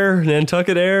Vineyard Air,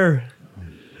 Nantucket Air.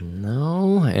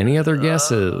 No. Any other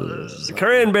guesses?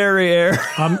 Cranberry Air.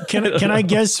 Can I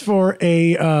guess for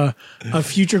a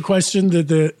future question that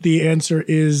the answer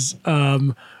is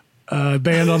Band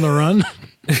on the Run?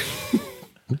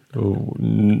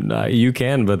 You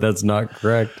can, but that's not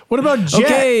correct. What about Jet?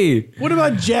 Okay. What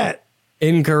about Jet?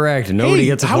 Incorrect. Nobody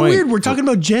gets a how point. weird. We're talking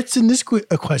about jets in this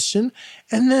question.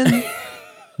 And then,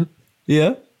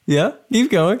 Yeah.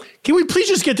 Keep going. can we please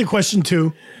just get to question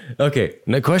 2? Okay,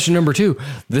 now question number 2.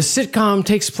 The sitcom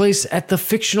takes place at the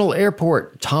fictional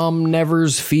airport Tom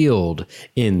Nevers Field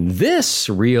in this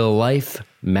real-life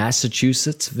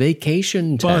Massachusetts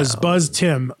vacation town. Buzz,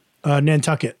 Tim,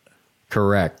 Nantucket.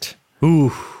 Correct.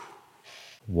 Ooh.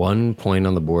 1 point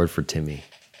on the board for Timmy.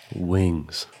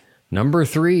 Wings. Number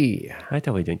 3. I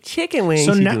thought we were doing chicken wings.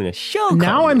 So You're now, doing a show.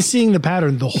 now I'm seeing the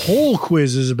pattern. The whole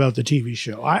quiz is about the TV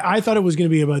show. I thought it was going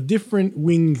to be about different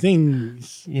wing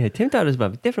things. Yeah, Tim thought it was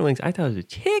about different wings. I thought it was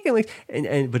chicken wings,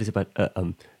 but it's about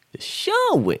the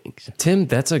show wings. Tim,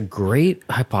 that's a great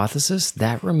hypothesis.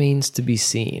 That remains to be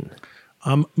seen.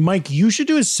 Mike, you should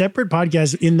do a separate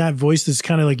podcast in that voice that's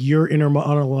kind of like your inner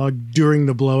monologue during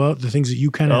the blowout, the things that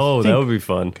you kind of Oh, think that would be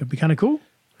fun. could be kind of cool.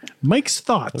 Mike's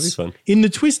thoughts That'd be fun. in the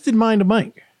twisted mind of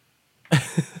Mike.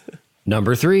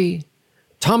 Number 3.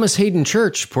 Thomas Hayden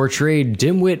Church portrayed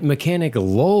dimwit mechanic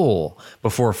Lowell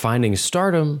before finding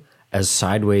stardom as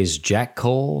Sideways Jack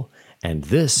Cole and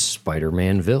this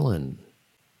Spider-Man villain.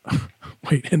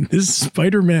 Wait, and this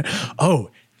Spider-Man.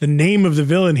 Oh, the name of the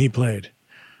villain he played.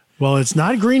 Well, it's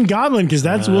not Green Goblin because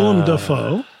that's Willem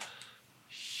Dafoe.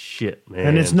 Shit, man.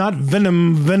 And it's not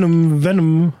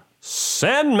Venom.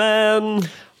 Sandman.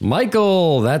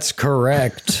 Michael, that's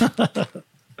correct.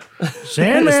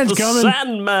 Sandman's It's the coming.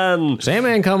 Sandman.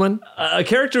 Sandman coming. A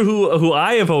character who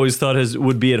I have always thought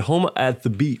would be at home at the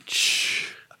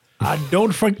beach.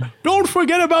 Don't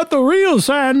forget about the real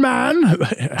Sandman.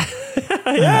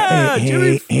 Yeah,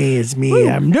 Jimmy. Hey, it's me.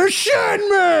 I'm the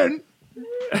Sandman.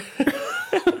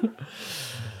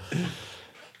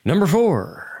 Number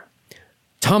 4.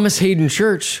 Thomas Hayden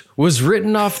Church was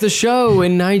written off the show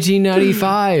in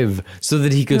 1995 so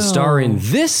that he could star in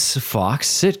this Fox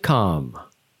sitcom.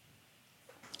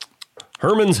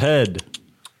 Herman's Head.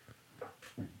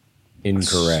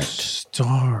 Incorrect.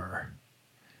 Star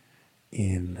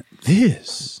in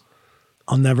this.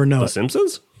 I'll never know The it.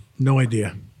 Simpsons? No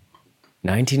idea.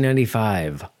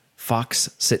 1995 Fox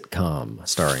sitcom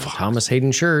starring Thomas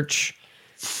Hayden Church,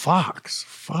 Fox.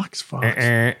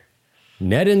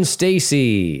 Ned and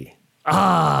Stacy.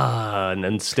 And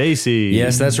then Stacy.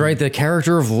 Yes, that's right. The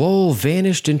character of Lowell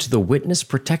vanished into the witness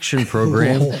protection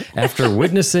program after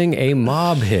witnessing a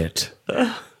mob hit.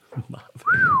 A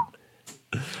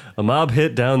mob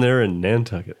hit down there in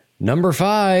Nantucket. Number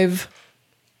 5.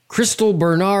 Crystal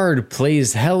Bernard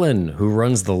plays Helen, who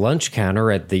runs the lunch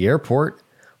counter at the airport,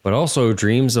 but also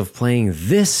dreams of playing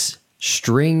this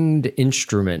stringed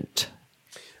instrument.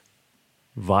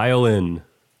 Violin.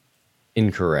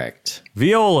 Incorrect.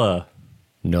 Viola.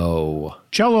 No.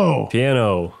 Cello.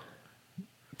 Piano.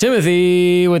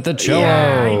 Timothy with the cello.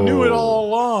 Yeah, I knew it all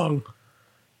along.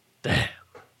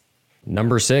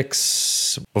 Number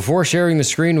 6. Before sharing the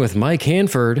screen with Mike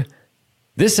Hanford,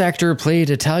 this actor played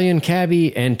Italian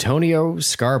cabbie Antonio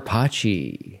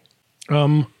Scarpacci.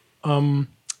 Oh,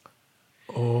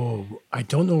 I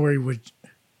don't know where he would.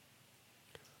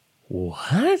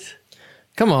 What?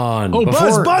 Come on. Oh,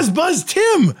 Buzz,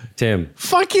 Tim.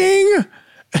 fucking.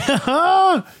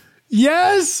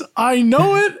 Yes, I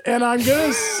know it, and I'm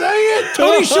gonna say it.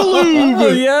 Tony Shalhoub. Oh,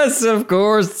 yes, of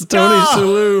course. Tony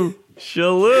Shalhoub.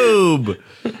 Shalhoub.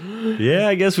 Yeah,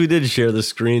 I guess we did share the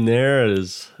screen there at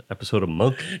his episode of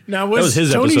Monk. Now, That was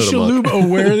his Tony episode of Monk. Shalhoub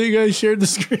aware that you guys shared the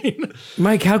screen?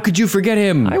 Mike, how could you forget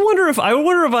him? I wonder if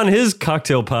on his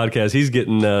cocktail podcast he's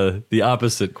getting the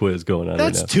opposite quiz going on.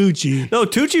 That's right now. Tucci. No,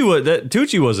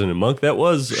 Tucci wasn't in Monk. That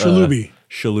was Shalhoub.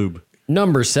 Shalhoub.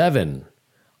 Number 7.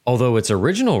 Although its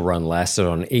original run lasted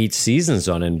on 8 seasons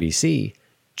on NBC,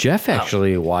 Jeff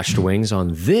actually watched Wings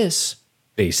on this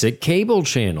basic cable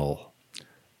channel.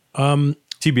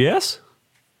 TBS?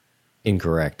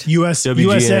 Incorrect. WGN.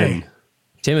 USA.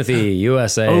 Timothy,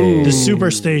 USA. The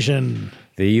Superstation.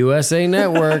 The USA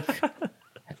Network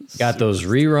got those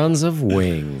reruns of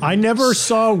Wings. I never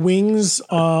saw Wings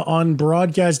on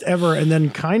broadcast ever, and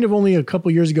then kind of only a couple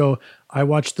years ago, I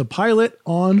watched the pilot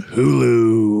on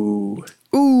Hulu.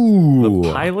 Ooh.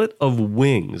 Pilot of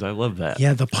Wings. I love that.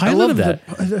 Yeah, the pilot love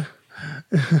of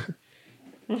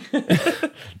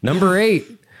that. Number 8.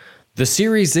 The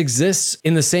series exists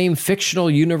in the same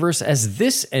fictional universe as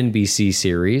this NBC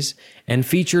series and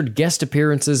featured guest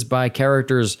appearances by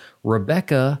characters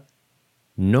Rebecca,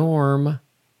 Norm,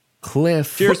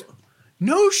 Cliff, Cheers.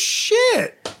 No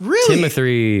shit. Really?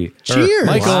 Timothy, Cheers.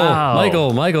 Michael,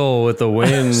 Wow. Michael with the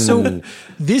win. So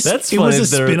this That's it was funny a if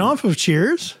they're- spin-off of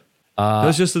Cheers?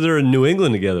 That's just that they're in New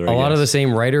England together. A lot of the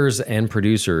same writers and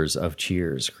producers of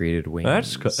Cheers created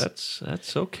Wings.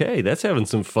 That's okay. That's having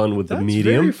some fun with the That's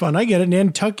medium. very fun. I get it.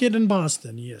 Nantucket and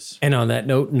Boston. Yes. And on that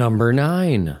note, number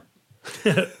 9.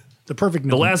 The perfect The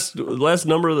number. last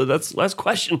number. That's last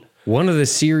question. One of the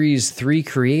series' 3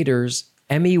 creators,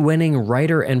 Emmy-winning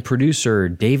writer and producer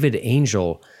David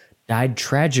Angel, died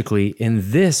tragically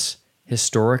in this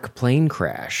historic plane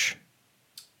crash.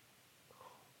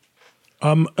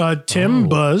 Tim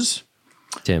Buzz.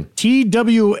 Tim.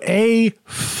 TWA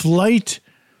Flight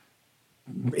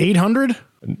 800?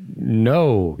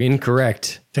 No,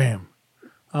 incorrect. Damn.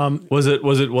 Was it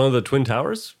one of the Twin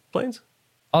Towers planes?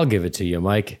 I'll give it to you,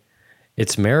 Mike.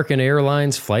 It's American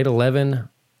Airlines Flight 11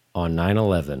 on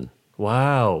 9/11.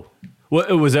 Wow. What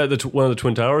was that? One of the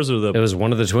Twin Towers or the? It was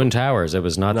one of the Twin Towers. It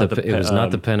was not, not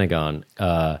the Pentagon.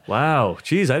 Wow.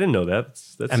 Jeez, I didn't know that.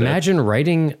 That's imagine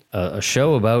writing a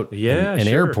show about an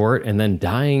airport and then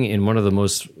dying in one of the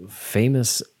most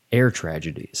famous air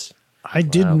tragedies. I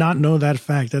did not know that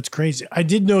fact. That's crazy. I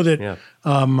did know that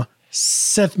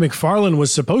Seth MacFarlane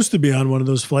was supposed to be on one of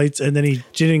those flights, and then he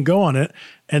didn't go on it.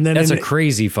 And then that's a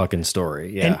crazy fucking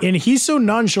story. Yeah, and he's so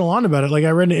nonchalant about it. Like I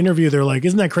read an interview, they're like,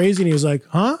 "Isn't that crazy?" And he was like,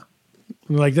 "Huh?"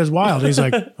 I'm like, that's wild. And he's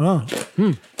like, "Oh,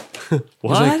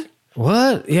 What? Like,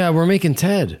 what? Yeah, we're making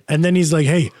Ted. And then he's like,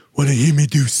 "Hey, want to hear me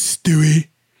do Stewie?"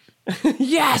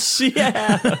 Yes.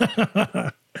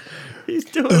 Yeah. He's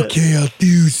doing it. Okay, I'll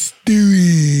do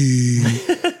Stewie.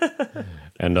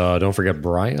 And don't forget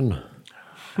Brian.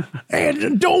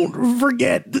 And don't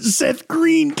forget the Seth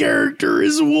Green character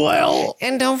as well.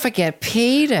 And don't forget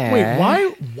Peter. Wait,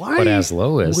 why But as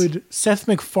Lois. would Seth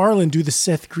MacFarlane do the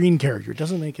Seth Green character? It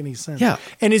doesn't make any sense. Yeah.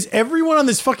 And is everyone on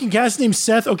this fucking cast named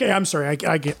Seth? Okay, I'm sorry.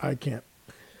 I can't.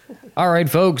 All right,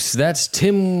 folks, that's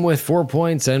Tim with 4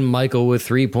 points and Michael with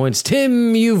 3 points.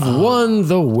 Tim, you've won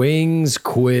the Wings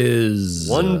quiz.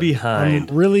 One behind.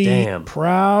 I'm really Damn.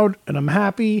 proud and I'm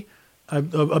happy.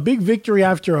 A big victory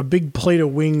after a big plate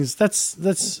of wings.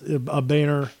 That's a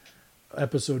banner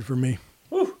episode for me.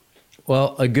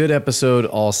 Well, a good episode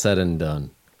all said and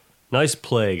done. Nice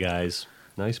play, guys.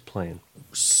 Nice playing.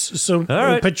 So, All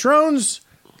right. Patrons,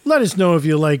 let us know if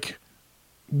you like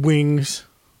wings.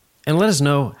 And let us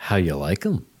know how you like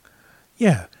them.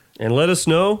 Yeah. And let us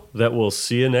know that we'll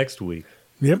see you next week.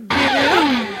 Yep. All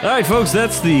right, folks,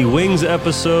 that's the Wings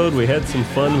episode. We had some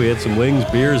fun. We had some wings,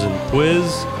 beers, and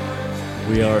quiz.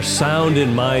 We are sound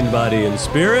in mind, body, and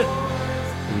spirit.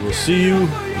 We will see you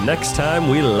next time.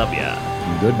 We love ya.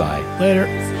 Goodbye. Later.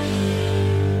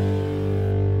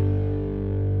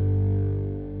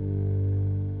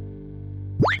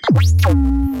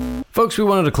 Folks, we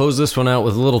wanted to close this one out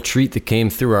with a little treat that came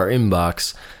through our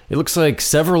inbox. It looks like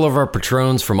several of our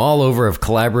patrons from all over have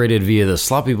collaborated via the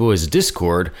Sloppy Boys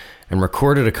Discord and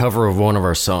recorded a cover of one of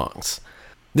our songs.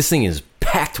 This thing is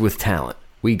packed with talent.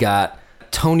 We got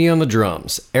Tony on the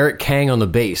drums, Eric Kang on the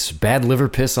bass, Bad Liver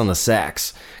Piss on the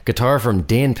sax, guitar from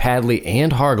Dan Padley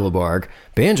and Harglabarg,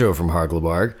 banjo from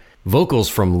Harglabarg, vocals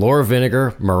from Laura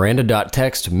Vinegar,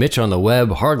 Miranda.text, Mitch on the web,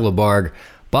 Harglabarg,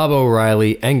 Bob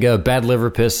O'Reilly, Enga, Bad Liver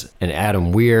Piss, and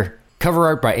Adam Weir. Cover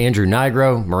art by Andrew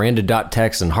Nigro,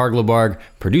 Miranda.text, and Harglabarg.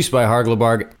 Produced by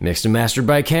Harglabarg. Mixed and mastered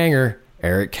by Kanger,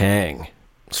 Eric Kang.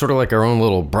 Sort of like our own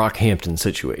little Brockhampton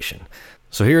situation.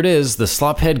 So here it is, the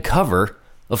Slophead cover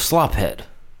of Slophead.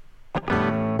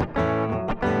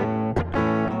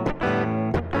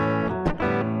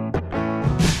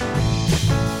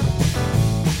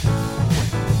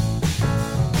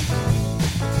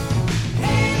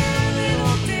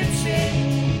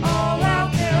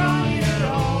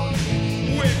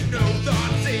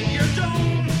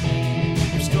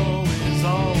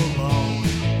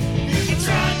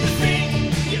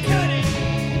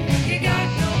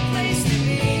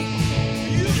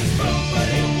 You just spoke, but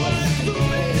it was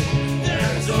through it.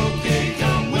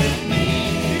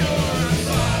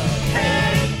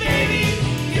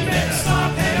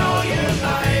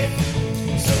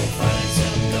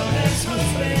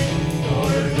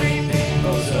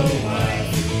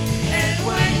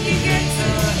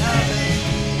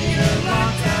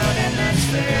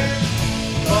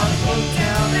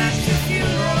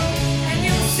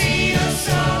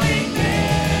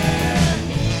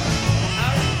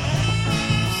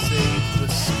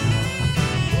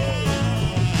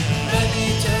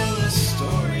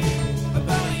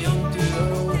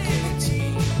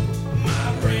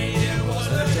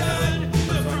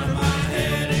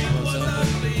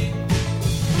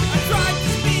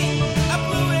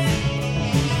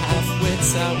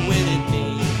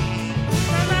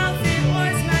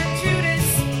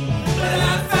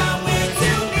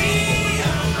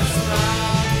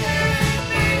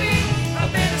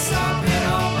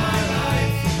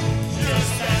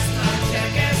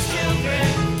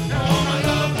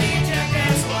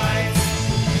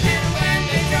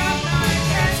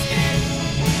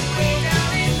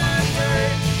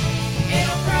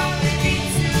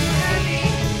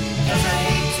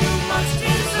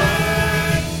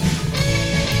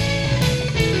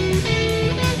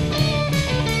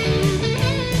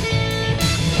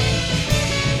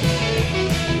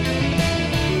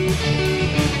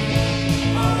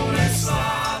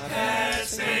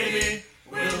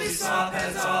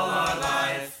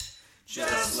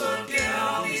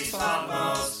 talk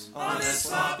most on this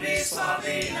sloppy,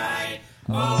 sloppy night.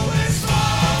 Oh, it's